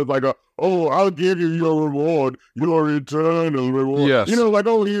Aladdin, it's like, oh, I'll give you your reward, your eternal reward. Yes. Like,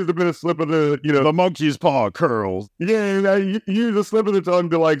 oh, here's a bit of slip of the, the monkey's paw curls. Yeah, you use a slip of the tongue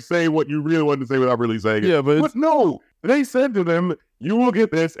to, like, say what you really want to say without really saying it. Yeah, but no, they said to them, you will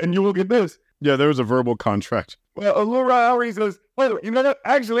get this and you will get this. Yeah, there was a verbal contract. Well, Lil Rel Howery says, wait,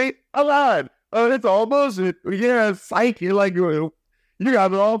 actually, I lied. It's all bullshit. Yeah, psych. You're like, you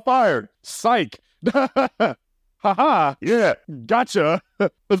guys are all fired. Psych. Haha. Yeah. Gotcha.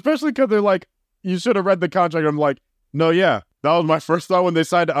 Especially because they're like, you should have read the contract. I'm like, no, yeah. That was my first thought when they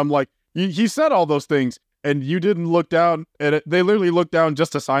signed it. I'm like, he said all those things, and you didn't look down at it. They literally looked down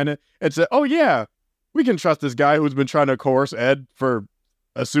just to sign it and said, oh, yeah, we can trust this guy who's been trying to coerce Ed for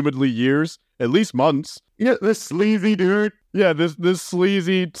assumedly years, at least months. Yeah, this sleazy dude. Yeah, this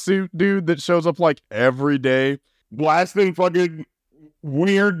sleazy suit dude that shows up like every day, blasting fucking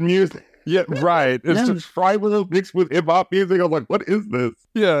weird music. Yeah, right. It's just tribal mixed with hip hop music. I was like, what is this?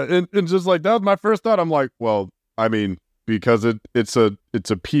 Yeah, and just like that was my first thought. I'm like, well, I mean, because it's a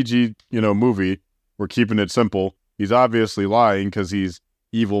PG, movie. We're keeping it simple. He's obviously lying because he's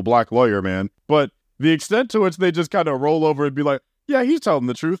evil black lawyer man. But the extent to which they just kind of roll over and be like, yeah, he's telling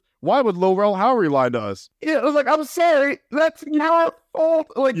the truth. Why would Lil Rel Howery lie to us? Yeah, I was like, I'm sorry. That's not fault.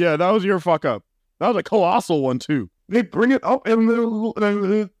 Like, yeah, that was your fuck up. That was a colossal one, too. They bring it up in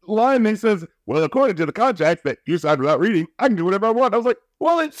the line. They says, well, according to the contract that you signed without reading, I can do whatever I want. I was like,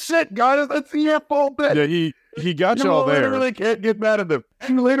 well, it's shit, guys. That's your fault. Yeah, he got you all there. I really can't get mad at them.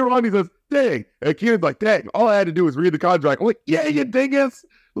 And later on, he says, dang. And Keenan's like, dang, all I had to do was read the contract. I'm like, yeah, you dingus.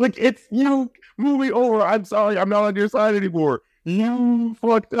 Like, it's, movie over. I'm sorry. I'm not on your side anymore. You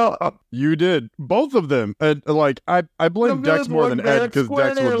fucked up. You did. Both of them. And, like, I blame Dex more than Ed because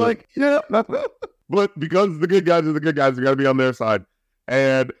Dex was like, yeah. But because the good guys are the good guys, we got to be on their side.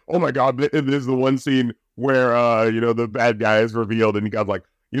 And oh my God, this is the one scene where the bad guy is revealed, and he got like,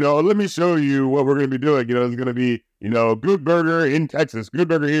 let me show you what we're gonna be doing. It's gonna be, Good Burger in Texas, Good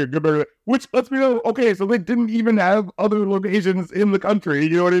Burger here, Good Burger. Which lets me know, okay, so they didn't even have other locations in the country.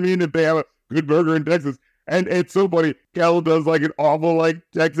 You know what I mean? If they have a Good Burger in Texas. And it's so funny. Cal does like an awful like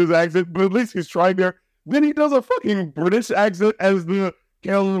Texas accent, but at least he's trying there. Then he does a fucking British accent as the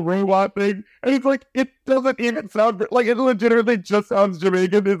Cal robot thing, and it's like it doesn't even sound like it legitimately just sounds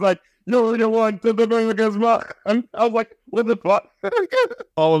Jamaican. It's like you're the one to the America's mom. And I was like, what the fuck?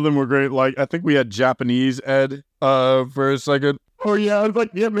 All of them were great. Like I think we had Japanese Ed for a second. Oh yeah, I was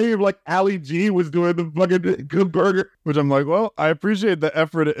like, yeah, maybe like Ali G was doing the fucking Good Burger. Which I'm like, well, I appreciate the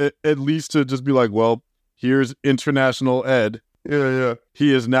effort at least to just be like, well, here's International Ed. Yeah.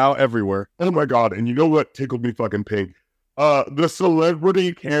 He is now everywhere. Oh my God. And you know what tickled me fucking pink? The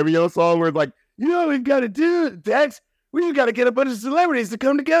celebrity cameo song where it's like, we've got to do, Dex. We've got to get a bunch of celebrities to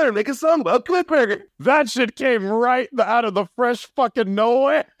come together and make a song about Good Burger. That shit came right out of the fresh fucking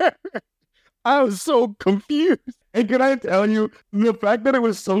nowhere. I was so confused. And can I tell you, the fact that it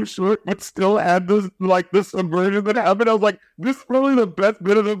was so short, but still had this subversion that happened, I was like, this is probably the best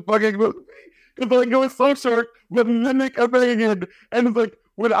bit of the fucking movie. Because like it was so short, but then they come back again, and it's like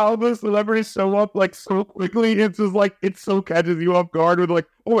when all the celebrities show up like so quickly, it's just like it so catches you off guard with like,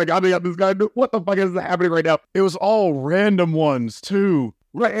 oh my God, they got this guy. What the fuck is happening right now? It was all random ones too.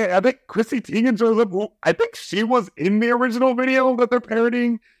 Right, I think Chrissy Teigen shows up. I think she was in the original video that they're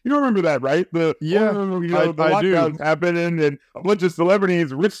parodying. You remember that, right? The lockdowns happening, and a bunch of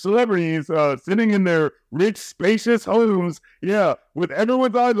celebrities, rich celebrities, sitting in their rich, spacious homes. Yeah, with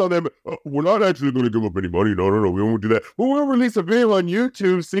everyone's eyes on them. We're not actually going to give up any money. No, we won't do that. But we'll release a video on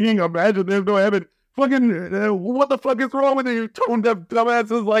YouTube singing "Imagine There's No Heaven." Fucking, what the fuck is wrong with you tone deaf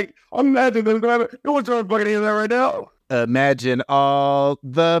dumbasses? Like, imagine there's no heaven. No one's trying to fucking hear that right now. Imagine all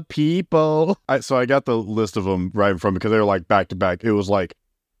the people. So I got the list of them right in front because they were like back to back. It was like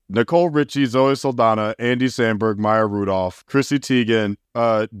Nicole Richie, Zoe Saldana, Andy Samberg, Maya Rudolph, Chrissy Teigen,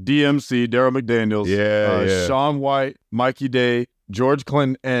 DMC, Daryl McDaniels, Shaun White, Mikey Day, George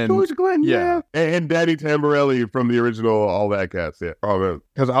Clinton, yeah. And Danny Tamborelli from the original All That cast, yeah.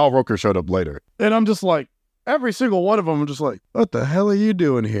 Because Al Roker showed up later. And I'm just like, every single one of them, I'm just like, what the hell are you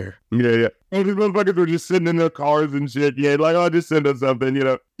doing here? Yeah. And these motherfuckers were just sitting in their cars and shit. Yeah, like, oh, just send us something,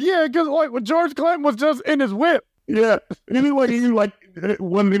 Yeah, because like when George Clinton was just in his whip. Yeah. And he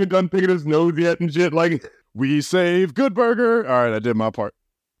wasn't even done picking his nose yet and shit. Like, we save Good Burger. All right, I did my part.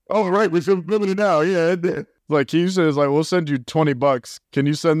 Oh, right, we should be filming it now. Yeah. Like, he says, like, we'll send you $20. Can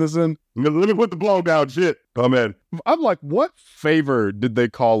you send this in? Let me put the blow down, shit. Come in. I'm like, what favor did they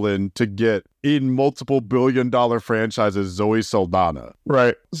call in to get in multiple billion-dollar franchises Zoe Saldana?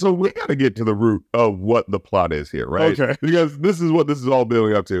 Right. So we got to get to the root of what the plot is here, right? Okay. Because this is what this is all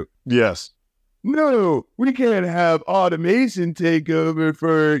building up to. Yes. No, we can't have automation take over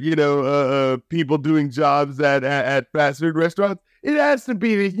for, people doing jobs at fast food restaurants. It has to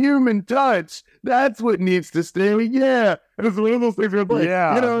be the human touch. That's what needs to stay. Yeah. And it's one of those things where it's like,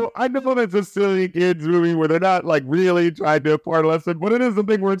 I know that's a silly kids movie where they're not like really trying to impart a lesson, but it is a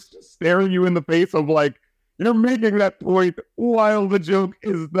thing where it's just staring you in the face of like, you're making that point while the joke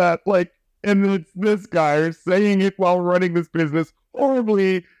is that like, and it's this guy saying it while running this business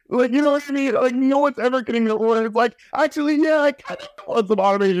horribly. Like, you know what I mean? Like, no one's ever getting the order. It's like, actually, yeah, I kind of want some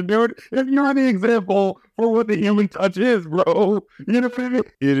automation, dude. If you're the example for what the human touch is, bro. You know what I mean?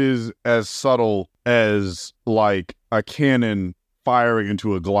 It is as subtle as, like, a cannon firing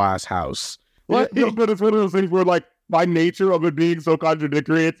into a glass house. But it's one of those things where, like, by nature of it being so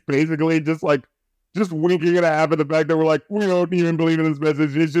contradictory, it's basically just, like, just winking at half of the fact that we're like, we don't even believe in this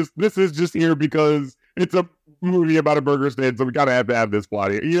message. This is just here because it's a movie about a burger stand, so we gotta have to have this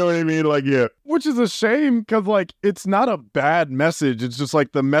plot here. You know what I mean? Like, yeah. Which is a shame, because, like, it's not a bad message. It's just,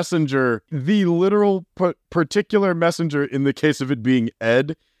 like, the messenger, the literal particular messenger, in the case of it being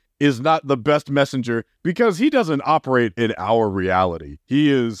Ed, is not the best messenger, because he doesn't operate in our reality.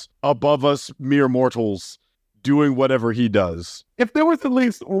 He is above us mere mortals, doing whatever he does. If there was at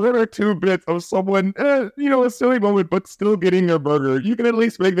least one or two bits of someone, a silly moment, but still getting their burger, you can at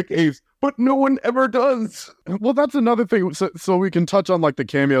least make the case. But no one ever does. Well, that's another thing. So we can touch on like the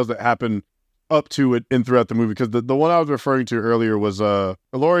cameos that happen up to it and throughout the movie. Because the one I was referring to earlier was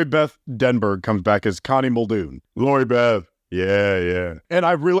Lori Beth Denberg comes back as Connie Muldoon. Lori Beth. Yeah. And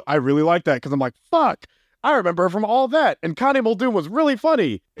I really like that because I'm like, fuck, I remember her from all that. And Connie Muldoon was really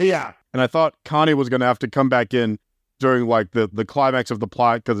funny. Yeah. And I thought Connie was going to have to come back in during like the climax of the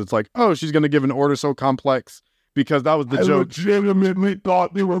plot because it's like, oh, she's going to give an order so complex because that was the I joke. legitimately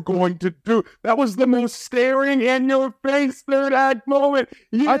thought they were going to do. That was the most staring in your face third act moment.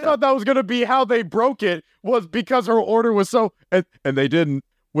 Yeah. I thought that was going to be how they broke it, was because her order was so, and they didn't,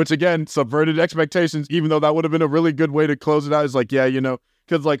 which again, subverted expectations, even though that would have been a really good way to close it out. It's like, yeah, you know,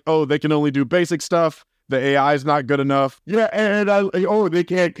 because like, oh, they can only do basic stuff. The AI is not good enough. Yeah, and they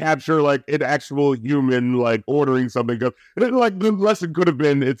can't capture like an actual human like ordering something. Like the lesson could have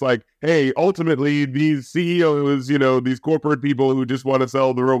been, it's like, hey, ultimately these CEOs, you know, these corporate people who just want to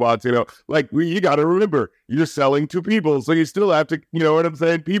sell the robots, you know, like you got to remember, you're selling to people, so you still have to, you know what I'm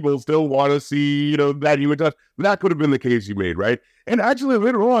saying? People still want to see, you know, that human touch. That could have been the case you made, right? And actually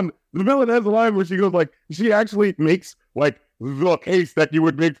later on, the villain has a line where she goes like, she actually makes like the case that you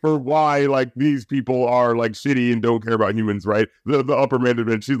would make for why like these people are like shitty and don't care about humans, right? The upper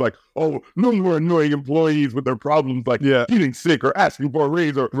management. She's like, oh, no more annoying employees with their problems like getting sick or asking for a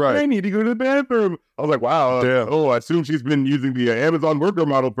raise or I need to go to the bathroom. I was like, wow. I assume she's been using the Amazon worker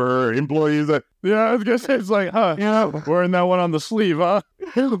model for her employees. Yeah, I was gonna say, it's like, huh? Yeah, wearing that one on the sleeve, huh?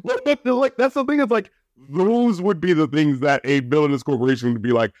 Like that's the thing. It's like those would be the things that a villainous corporation would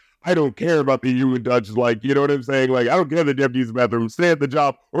be like, I don't care about the human touch. Like, you know what I'm saying? Like, I don't care the deputy's the bathroom. Stay at the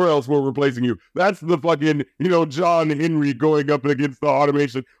job or else we're replacing you. That's the fucking, you know, John Henry going up against the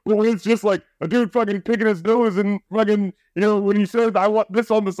automation. Well, it's just like a dude fucking picking his nose and fucking, you know, when he says, I want this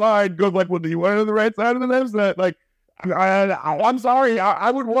on the side, goes like, well, do you want it on the right side or the left side? Like, I'm sorry. I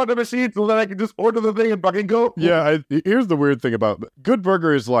would want a machine so that I could just order the thing and fucking go. Yeah, here's the weird thing about Good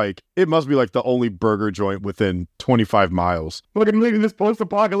Burger is like, it must be like the only burger joint within 25 miles. Fucking maybe this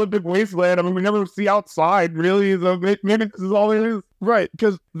post-apocalyptic wasteland. I mean, we never see outside, really. So maybe this is all it is. Right,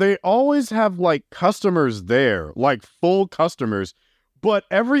 because they always have like customers there, like full customers. But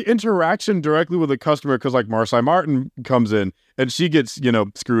every interaction directly with a customer, because like Marsai Martin comes in and she gets, you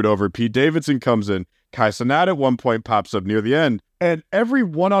know, screwed over. Pete Davidson comes in. Kai Cenat at one point pops up near the end. And every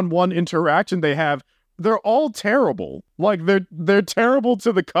one-on-one interaction they have, they're all terrible. Like, they're terrible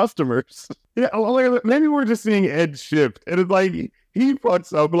to the customers. Yeah, maybe we're just seeing Ed shift. And it's like, he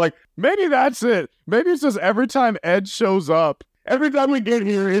fucks up. Like, maybe that's it. Maybe it's just every time Ed shows up. Every time we get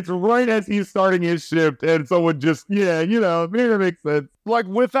here, it's right as he's starting his shift. And someone just, yeah, you know, maybe that makes sense. Like,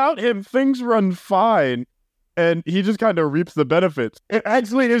 without him, things run fine. And he just kind of reaps the benefits. And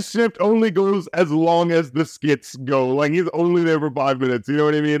actually, his shift only goes as long as the skits go. Like, he's only there for 5 minutes. You know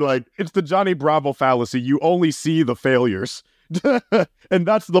what I mean? Like, it's the Johnny Bravo fallacy. You only see the failures. And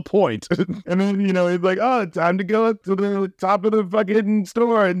that's the point. And then, you know, he's like, oh, time to go up to the top of the fucking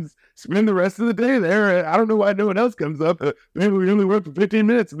store and spend the rest of the day there. I don't know why no one else comes up. Maybe we only work for 15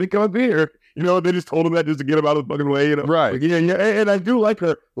 minutes and they come up here. You know, they just told him that just to get him out of the fucking way, you know? Right. Like, yeah. And I do like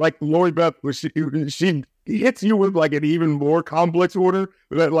her, like Lori Beth, where she hits you with like an even more complex order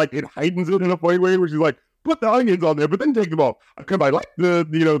that like it heightens it in a funny way where she's like, put the onions on there, but then take them off. Because I like the,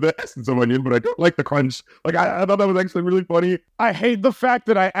 you know, the essence of onion, but I don't like the crunch. Like, I thought that was actually really funny. I hate the fact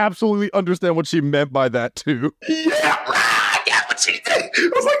that I absolutely understand what she meant by that, too. Yeah, I get what she did.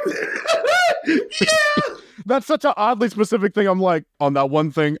 I was like, yeah. That's such an oddly specific thing. I'm like, on that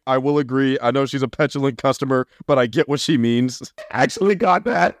one thing, I will agree. I know she's a petulant customer, but I get what she means. Actually got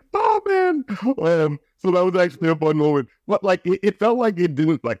that. Oh, man. So that was actually a fun moment. But like, it felt like it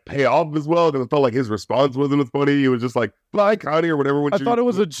didn't like pay off as well. Because it felt like his response wasn't as funny. He was just like, bye, Connie, or whatever. I thought it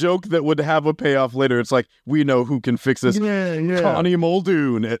was a joke that would have a payoff later. It's like, we know who can fix this. Yeah. Connie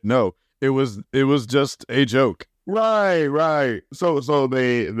Muldoon. No, it was just a joke. Right. So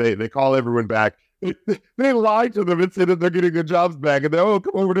they call everyone back. They lie to them and say that they're getting their jobs back. And they're,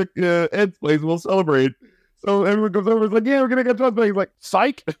 come over to Ed's place. We'll celebrate. So everyone comes over and is like, yeah, we're going to get jobs back. He's like,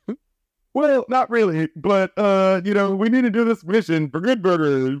 psych. Well, not really, but, you know, we need to do this mission for Good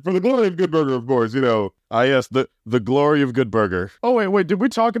Burger, for the glory of Good Burger, of course, you know. Ah, yes, the glory of Good Burger. Oh, wait, did we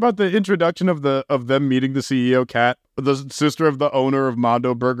talk about the introduction of them meeting the CEO, Kat, the sister of the owner of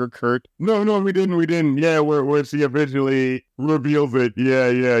Mondo Burger, Kurt? No, we didn't. Yeah, where she eventually reveals it.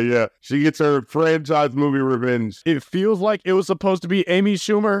 Yeah. She gets her franchise movie revenge. It feels like it was supposed to be Amy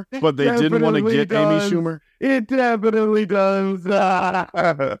Schumer, but they didn't want to get Amy Schumer. It definitely does.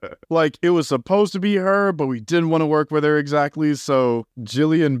 Like, it was supposed to be her, but we didn't want to work with her exactly, so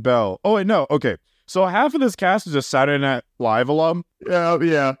Jillian Bell. Oh, wait, no, okay. So half of this cast is just Saturday Night Live alum.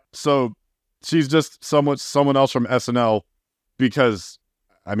 Yeah. So she's just someone else from SNL because,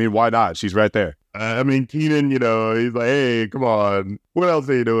 I mean, why not? She's right there. I mean, Keenan, you know, he's like, hey, come on. What else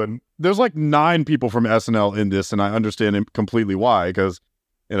are you doing? There's like 9 people from SNL in this, and I understand completely why, because,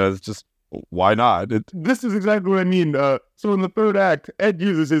 you know, it's just, why not? This is exactly what I mean. So in the third act, Ed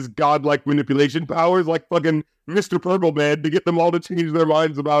uses his godlike manipulation powers like fucking Mr. Purple Man to get them all to change their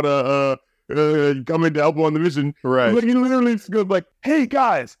minds about coming to help him on the mission. Right. Like, he literally just goes like, hey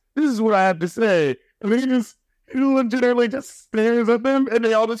guys, this is what I have to say. And then he legitimately just stares at them, and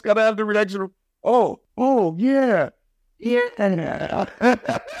they all just gotta have the reaction of, oh, yeah. Yeah.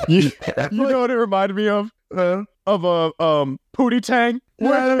 You know what it reminded me of? Of a Pootie Tang.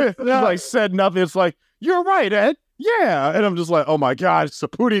 Where it's like said nothing. It's like, you're right, Ed. Yeah. And I'm just like, oh my God, it's a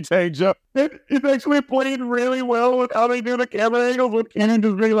Pootie Tang joke. It's actually played really well with how they do the camera angles, with Kenan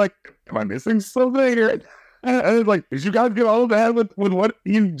just being like, am I missing something here? And it's like, did you guys get all of that with what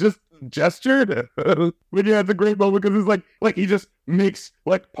he just gestured? But yeah, it's a great moment because it's like he just makes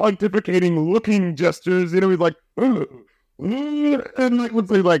like pontificating looking gestures. You know, he's like, and like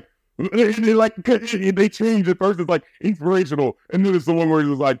what's he like? They change at first. It's like inspirational, and then it's the one where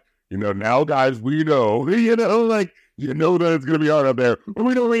he's like, you know, now guys, we know, you know, like, you know that it's gonna be hard up there.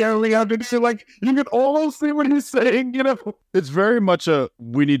 We know we have to do. Like, you can almost see what he's saying. You know, it's very much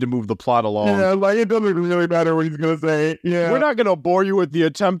we need to move the plot along. Yeah, like it doesn't really matter what he's gonna say. Yeah, we're not gonna bore you with the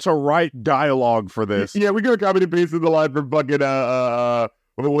attempt to write dialogue for this. Yeah, we're gonna copy and paste the line from fucking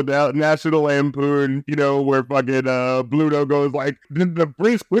with the National Lampoon, you know, where fucking Bluto goes like, did the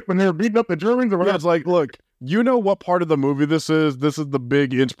British quit when they were beating up the Germans? Or whatever? Yeah, it's like, look, you know what part of the movie this is? This is the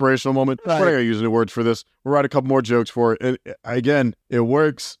big inspirational moment. Right. We're not gonna use any words for this. We'll write a couple more jokes for it. And again, it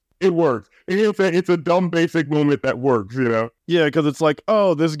works. It works. It's a dumb basic moment that works, you know? Yeah, because it's like,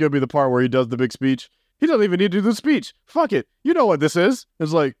 oh, this is gonna be the part where he does the big speech. He doesn't even need to do the speech. Fuck it. You know what this is.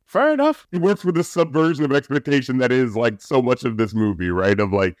 It's like, fair enough. It works with the subversion of expectation that is like so much of this movie, right?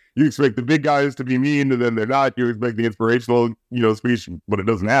 Of like, you expect the big guys to be mean and then they're not. You expect the inspirational, you know, speech, but it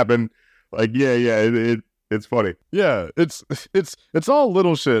doesn't happen. Like, it's funny. Yeah, it's all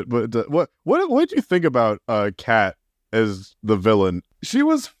little shit. But what did you think about Kat as the villain? She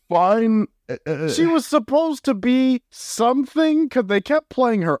was fine. She was supposed to be something because they kept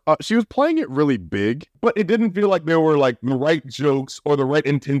playing her up. She was playing it really big, but it didn't feel like there were like the right jokes or the right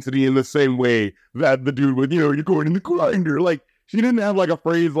intensity in the same way that the dude would, you know, you're going in the grinder. Like, she didn't have like a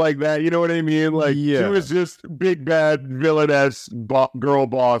phrase like that. You know what I mean? Like, She was just big bad villainess girl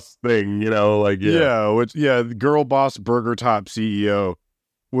boss thing. You know, like the girl boss burger top CEO,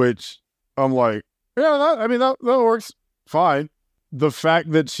 which I'm like, that works fine. The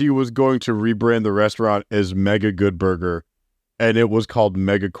fact that she was going to rebrand the restaurant as Mega Good Burger, and it was called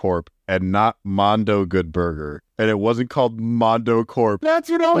Megacorp and not Mondo Good Burger, and it wasn't called Mondo Corp. That's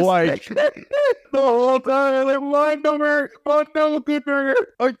what I was like the whole time. Like, Mondo Good Burger.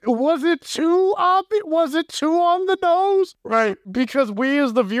 Like, was it too obvious? Was it too on the nose? Right. Because we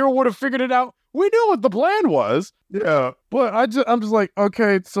as the viewer would have figured it out. We knew what the plan was. Yeah. But I'm just like,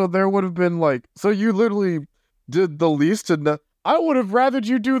 okay, so there would have been like, so you literally did the least to I would have rathered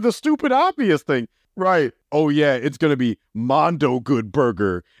you do the stupid obvious thing. Right. Oh, yeah, it's going to be Mondo Good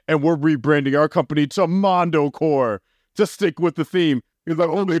Burger, and we're rebranding our company to Mondo Core to stick with the theme. He's like,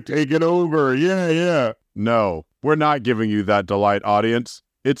 oh, they take it over. Yeah. No, we're not giving you that delight, audience.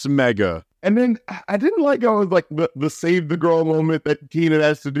 It's Mega. And then I didn't like how it was like the save the girl moment that Kenan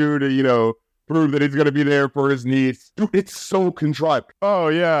has to do to, you know, prove that he's going to be there for his niece. Dude, it's so contrived. Oh,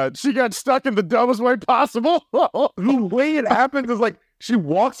 yeah. She got stuck in the dumbest way possible. The way it happens is like, she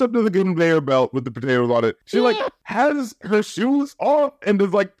walks up to the conveyor belt with the potatoes on it. She like has her shoes off and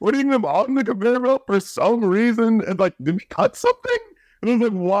is like putting them on the conveyor belt for some reason. And like, did we cut something? And I was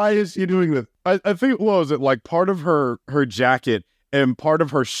like, why is she doing this? I think, what was it? Like part of her jacket and part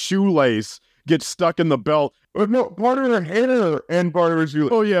of her shoelace gets stuck in the belt. But no, part of her hair and part of her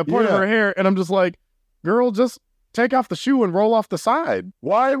shoelace. Oh yeah, part of her hair. And I'm just like, girl, just take off the shoe and roll off the side.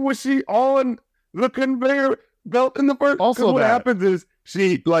 Why was she on the conveyor belt in the first? Also, what happens is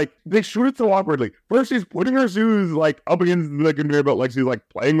she like they shoot it so awkwardly. First, she's putting her shoes like up against the conveyor belt, like she's like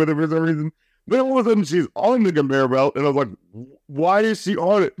playing with it for some reason. Then all of a sudden, she's on the conveyor belt, and I was like, "Why is she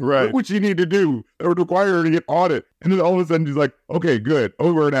on it? Right? What would she need to do that would require her to get on it?" And then all of a sudden, she's like, "Okay, good,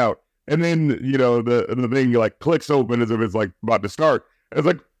 over and out." And then you know the thing like clicks open as if it's like about to start. And it's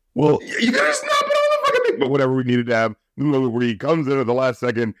like, well, you gotta stop it all the fucking thing. But whatever we needed to have, where he comes in at the last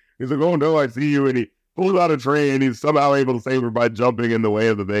second, he's like, "Oh no, I see you," and he pulls out a tray and he's somehow able to save her by jumping in the way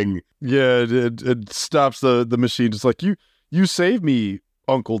of the thing. Yeah, it stops the machine. It's like, you saved me,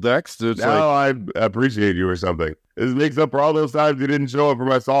 Uncle Dex. It's now like, I appreciate you or something. This makes up for all those times you didn't show up for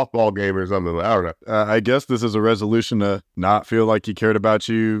my softball game or something. I don't know. I guess this is a resolution to not feel like he cared about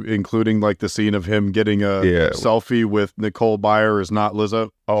you, including like the scene of him getting a selfie with Nicole Byer is not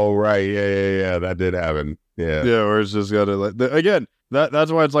Lizzo. Oh, right. Yeah. That did happen. Yeah. Yeah, or it's just got to, like, again,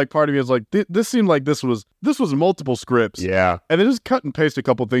 That's why it's like part of me is like this seemed like this was multiple scripts. Yeah. And they just cut and paste a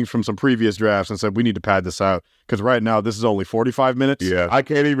couple things from some previous drafts and said we need to pad this out because right now this is only 45 minutes. Yeah. I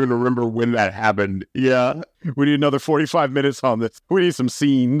can't even remember when that happened. Yeah. We need another 45 minutes on this. We need some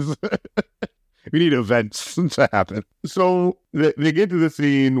scenes. We need events to happen. So they get to the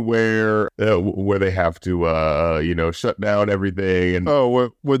scene where they have to shut down everything,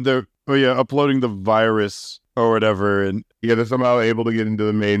 and when they're uploading the virus or whatever, and they're somehow able to get into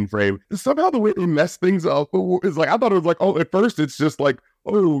the mainframe. Somehow the way they mess things up is like, I thought it was like, at first it's just like,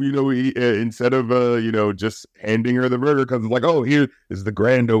 instead of just handing her the burger, because it's like, here is the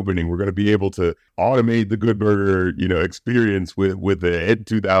grand opening. We're going to be able to automate the Good Burger experience with the Ed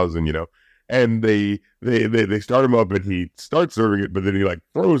 2000. And they start him up, and he starts serving it, but then he like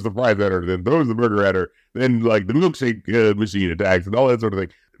throws the fries at her, then throws the burger at her, then like the milkshake machine attacks and all that sort of thing.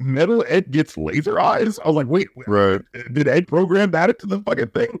 Metal Ed gets laser eyes. I was like, wait, right? Did Ed program that into the fucking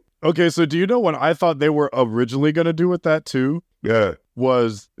thing? Okay, so do you know what I thought they were originally going to do with that too? Yeah,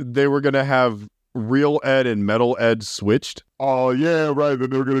 was they were going to have Real Ed and Metal Ed switched. Oh, yeah, right.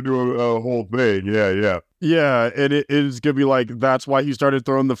 That they were going to do a whole thing. Yeah. Yeah, and it is going to be like, that's why he started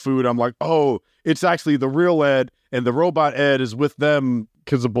throwing the food. I'm like, it's actually the real Ed, and the robot Ed is with them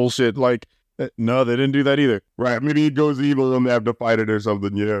because of bullshit. Like, no, they didn't do that either. Right. Maybe he goes evil and they have to fight it or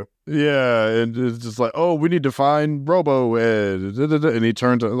something, Yeah, and it's just like, we need to find Robo Ed. And he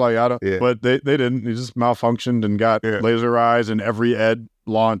turned like out of, but they didn't. He just malfunctioned and got laser eyes, and every Ed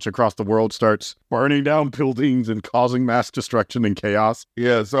launch across the world starts burning down buildings and causing mass destruction and chaos.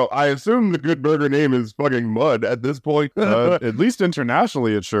 Yeah, so I assume the Good Burger name is fucking Mud at this point. At least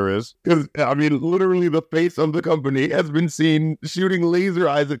internationally it sure is. Because, I mean, literally the face of the company has been seen shooting laser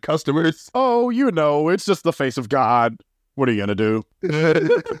eyes at customers. Oh, it's just the face of God. What are you going to do?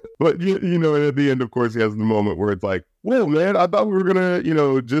 But, and at the end, of course, he has the moment where it's like, well, man, I thought we were going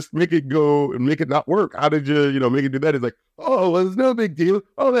to, just make it go and make it not work. How did you, make it do that? It's like, well, it's no big deal.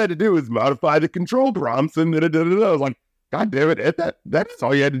 All they had to do was modify the control prompts and da-da-da-da-da. I was like, God damn it, that's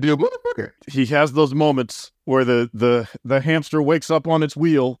all you had to do, motherfucker. He has those moments where the hamster wakes up on its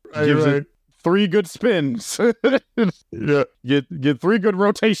wheel, gives it 3 good spins. Yeah. Get 3 good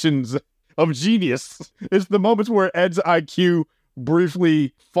rotations of genius. It's the moments where Ed's IQ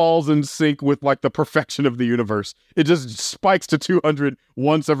briefly falls in sync with like the perfection of the universe. It just spikes to 200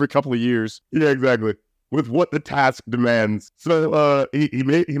 once every couple of years. Yeah, exactly. With what the task demands. So he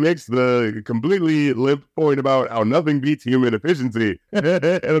makes the completely limp point about how nothing beats human efficiency. And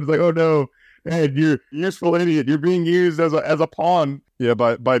it's like, oh no, Ed, you're a useful idiot. You're being used as a pawn. Yeah,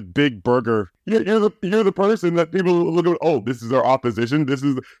 by Big Burger. You're the person that people look at. Oh, this is our opposition. This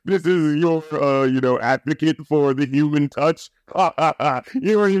is your advocate for the human touch. You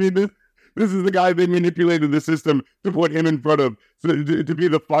know what I mean? This is the guy they manipulated the system to put him in front of, to be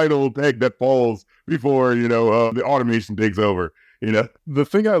the final peg that falls before the automation takes over. The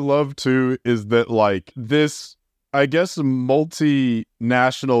thing I love too is that like this, I guess,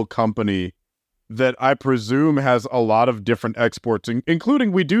 multinational company that I presume has a lot of different exports,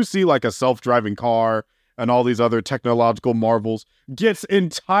 including we do see like a self-driving car and all these other technological marvels, gets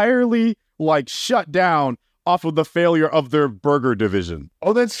entirely like shut down off of the failure of their burger division.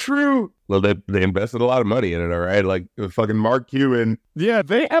 Oh, that's true. Well, they invested a lot of money in it, all right? Like fucking Mark Cuban. Yeah,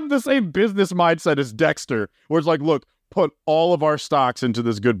 they have the same business mindset as Dexter, where it's like, look, put all of our stocks into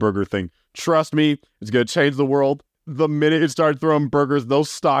this Good Burger thing. Trust me, it's going to change the world. The minute it started throwing burgers, those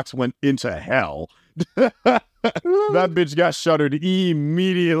stocks went into hell. That bitch got shuttered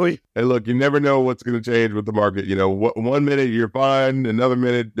immediately. Hey, look, you never know what's going to change with the market. One minute you're fine, another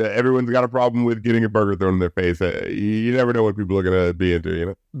minute everyone's got a problem with getting a burger thrown in their face. You never know what people are going to be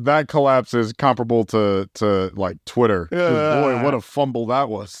into, That collapse is comparable to like Twitter. Boy, what a fumble that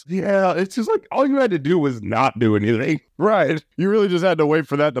was. Yeah, it's just like all you had to do was not do anything. Right. You really just had to wait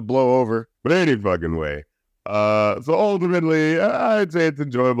for that to blow over. But any fucking way. So ultimately, I'd say it's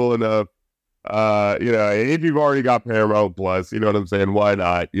enjoyable enough. If you've already got Paramount Plus, you know what I'm saying? Why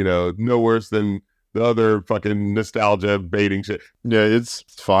not? No worse than the other fucking nostalgia baiting shit. Yeah, it's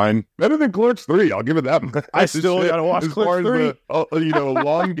fine. Better than Clerks 3. I'll give it that. I still gotta watch Clerks 3. The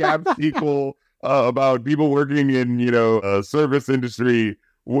long gap sequel about people working in, a service industry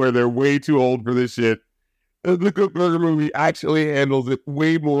where they're way too old for this shit. The Good Burger movie actually handles it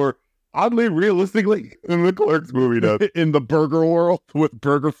way more oddly realistically than the Clerks movie does. In the burger world with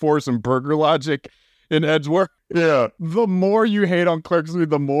Burger Force and Burger Logic in Edgeworth. Yeah. The more you hate on Clerks 3,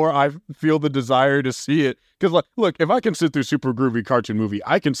 the more I feel the desire to see it. Because, like, look, if I can sit through Super Groovy Cartoon Movie,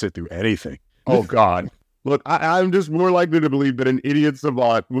 I can sit through anything. Oh, God. Look, I'm just more likely to believe that an idiot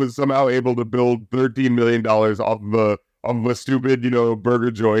savant was somehow able to build $13 million off of of a stupid,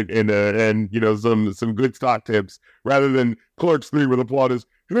 burger joint and some good stock tips, rather than Clerks 3 where the plot is,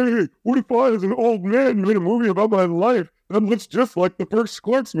 hey, what if I as an old man made a movie about my life that looks just like the first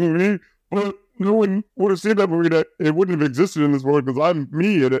Clerks movie, but no one would have seen that movie, that it wouldn't have existed in this world because I'm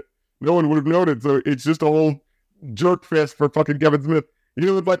me in it. No one would have known it. So it's just a whole jerk fest for fucking Kevin Smith.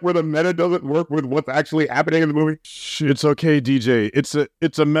 It's like where the meta doesn't work with what's actually happening in the movie. It's okay, DJ.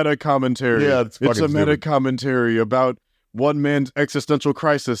 It's a meta commentary. Yeah, it's a meta commentary about one man's existential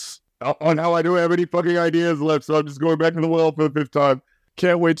crisis. On how I don't have any fucking ideas left, so I'm just going back to the well for the 5th time.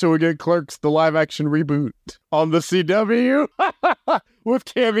 Can't wait till we get Clerks, the live-action reboot on the CW with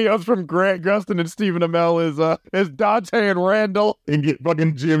cameos from Grant Gustin and Stephen Amell as Dante and Randall. And get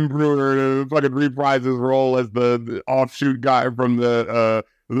fucking Jim Breuer to fucking reprise his role as the offshoot guy from the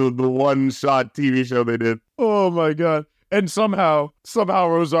one-shot TV show they did. Oh my God. And somehow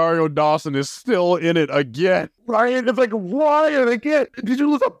Rosario Dawson is still in it again. Right? It's like, why are they did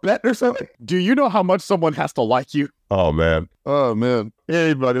you lose a bet or something? Do you know how much someone has to like you? Oh, man. Oh, man.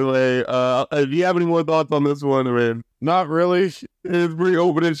 Hey, buddy, do you have any more thoughts on this one? I mean, not really. It's pretty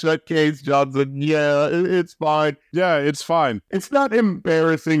open and shut case, Johnson. Yeah, it's fine. Yeah, it's fine. It's not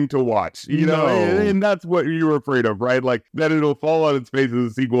embarrassing to watch, know, and that's what you were afraid of, right? Like, that it'll fall on its face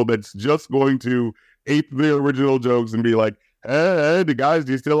as a sequel that's just going to ape the original jokes and be like, hey, the guys,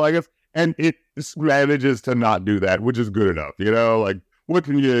 do you still like us? And it manages to not do that, which is good enough, like, what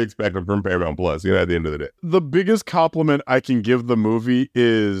can you expect from Paramount Plus, at the end of the day? The biggest compliment I can give the movie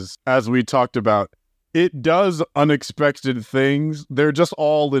is, as we talked about, it does unexpected things. They're just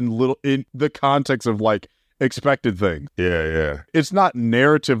all in the context of, like, expected things. Yeah. It's not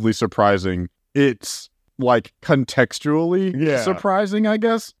narratively surprising. It's, like, contextually surprising, I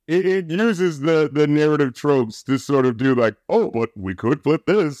guess. It uses the narrative tropes to sort of do like, oh, but we could flip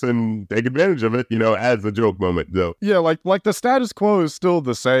this and take advantage of it, as a joke moment, though. Yeah, like the status quo is still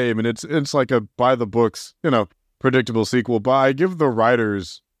the same, and it's like a by the books, predictable sequel. But I give the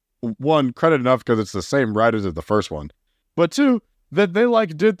writers, one, credit enough because it's the same writers as the first one, but two, that they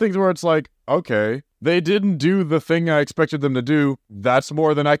like did things where it's like, okay, they didn't do the thing I expected them to do. That's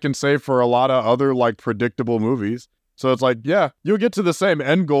more than I can say for a lot of other, like, predictable movies. So it's like, yeah, you'll get to the same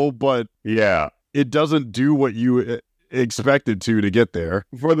end goal, but yeah, it doesn't do what you expected to get there.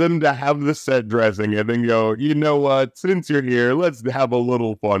 For them to have the set dressing and then go, you know what, since you're here, let's have a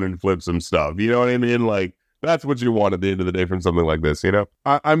little fun and flip some stuff. You know what I mean? Like, that's what you want at the end of the day from something like this,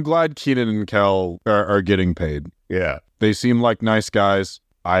 I'm glad Keenan and Kel are getting paid. Yeah. They seem like nice guys.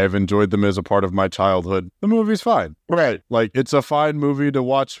 I have enjoyed them as a part of my childhood. The movie's fine. Right. Like, it's a fine movie to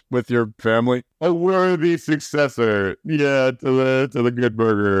watch with your family. A worthy successor, to the Good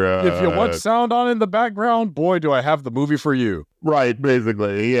Burger. If you want sound on in the background, boy, do I have the movie for you. Right,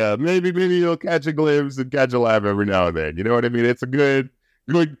 basically, yeah. Maybe you'll catch a glimpse and catch a laugh every now and then. You know what I mean? It's a good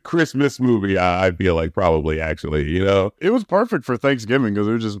Christmas movie, I feel like, probably, actually, It was perfect for Thanksgiving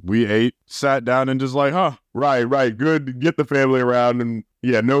because we ate, sat down, and just like, huh. Right, good. Get the family around and,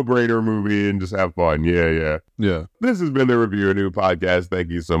 no-brainer movie and just have fun. Yeah. This has been the Review a New podcast.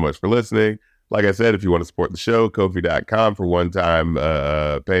 Thank you so much for listening. Like I said, if you want to support the show, Ko-fi.com for one-time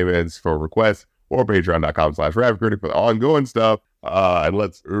payments for requests, or patreon.com/RapCritic for the ongoing stuff. And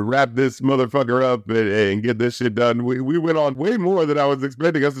let's wrap this motherfucker up and get this shit done. We went on way more than I was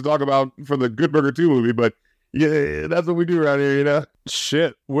expecting us to talk about for the Good Burger 2 movie, but yeah, that's what we do around here,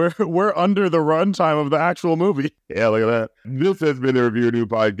 Shit, we're under the runtime of the actual movie. Yeah, look at that. This has been the Review a New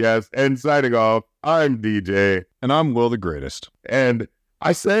podcast, and signing off, I'm DJ. And I'm Will the Greatest. And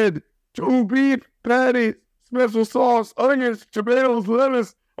I said, 2 beef patties, special sauce, onions, tomatoes,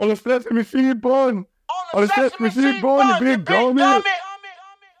 lettuce, on a sesame seed bun. On a sesame seed bun, you big dummy. I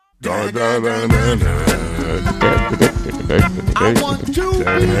want 2 beef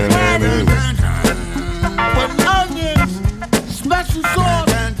patties.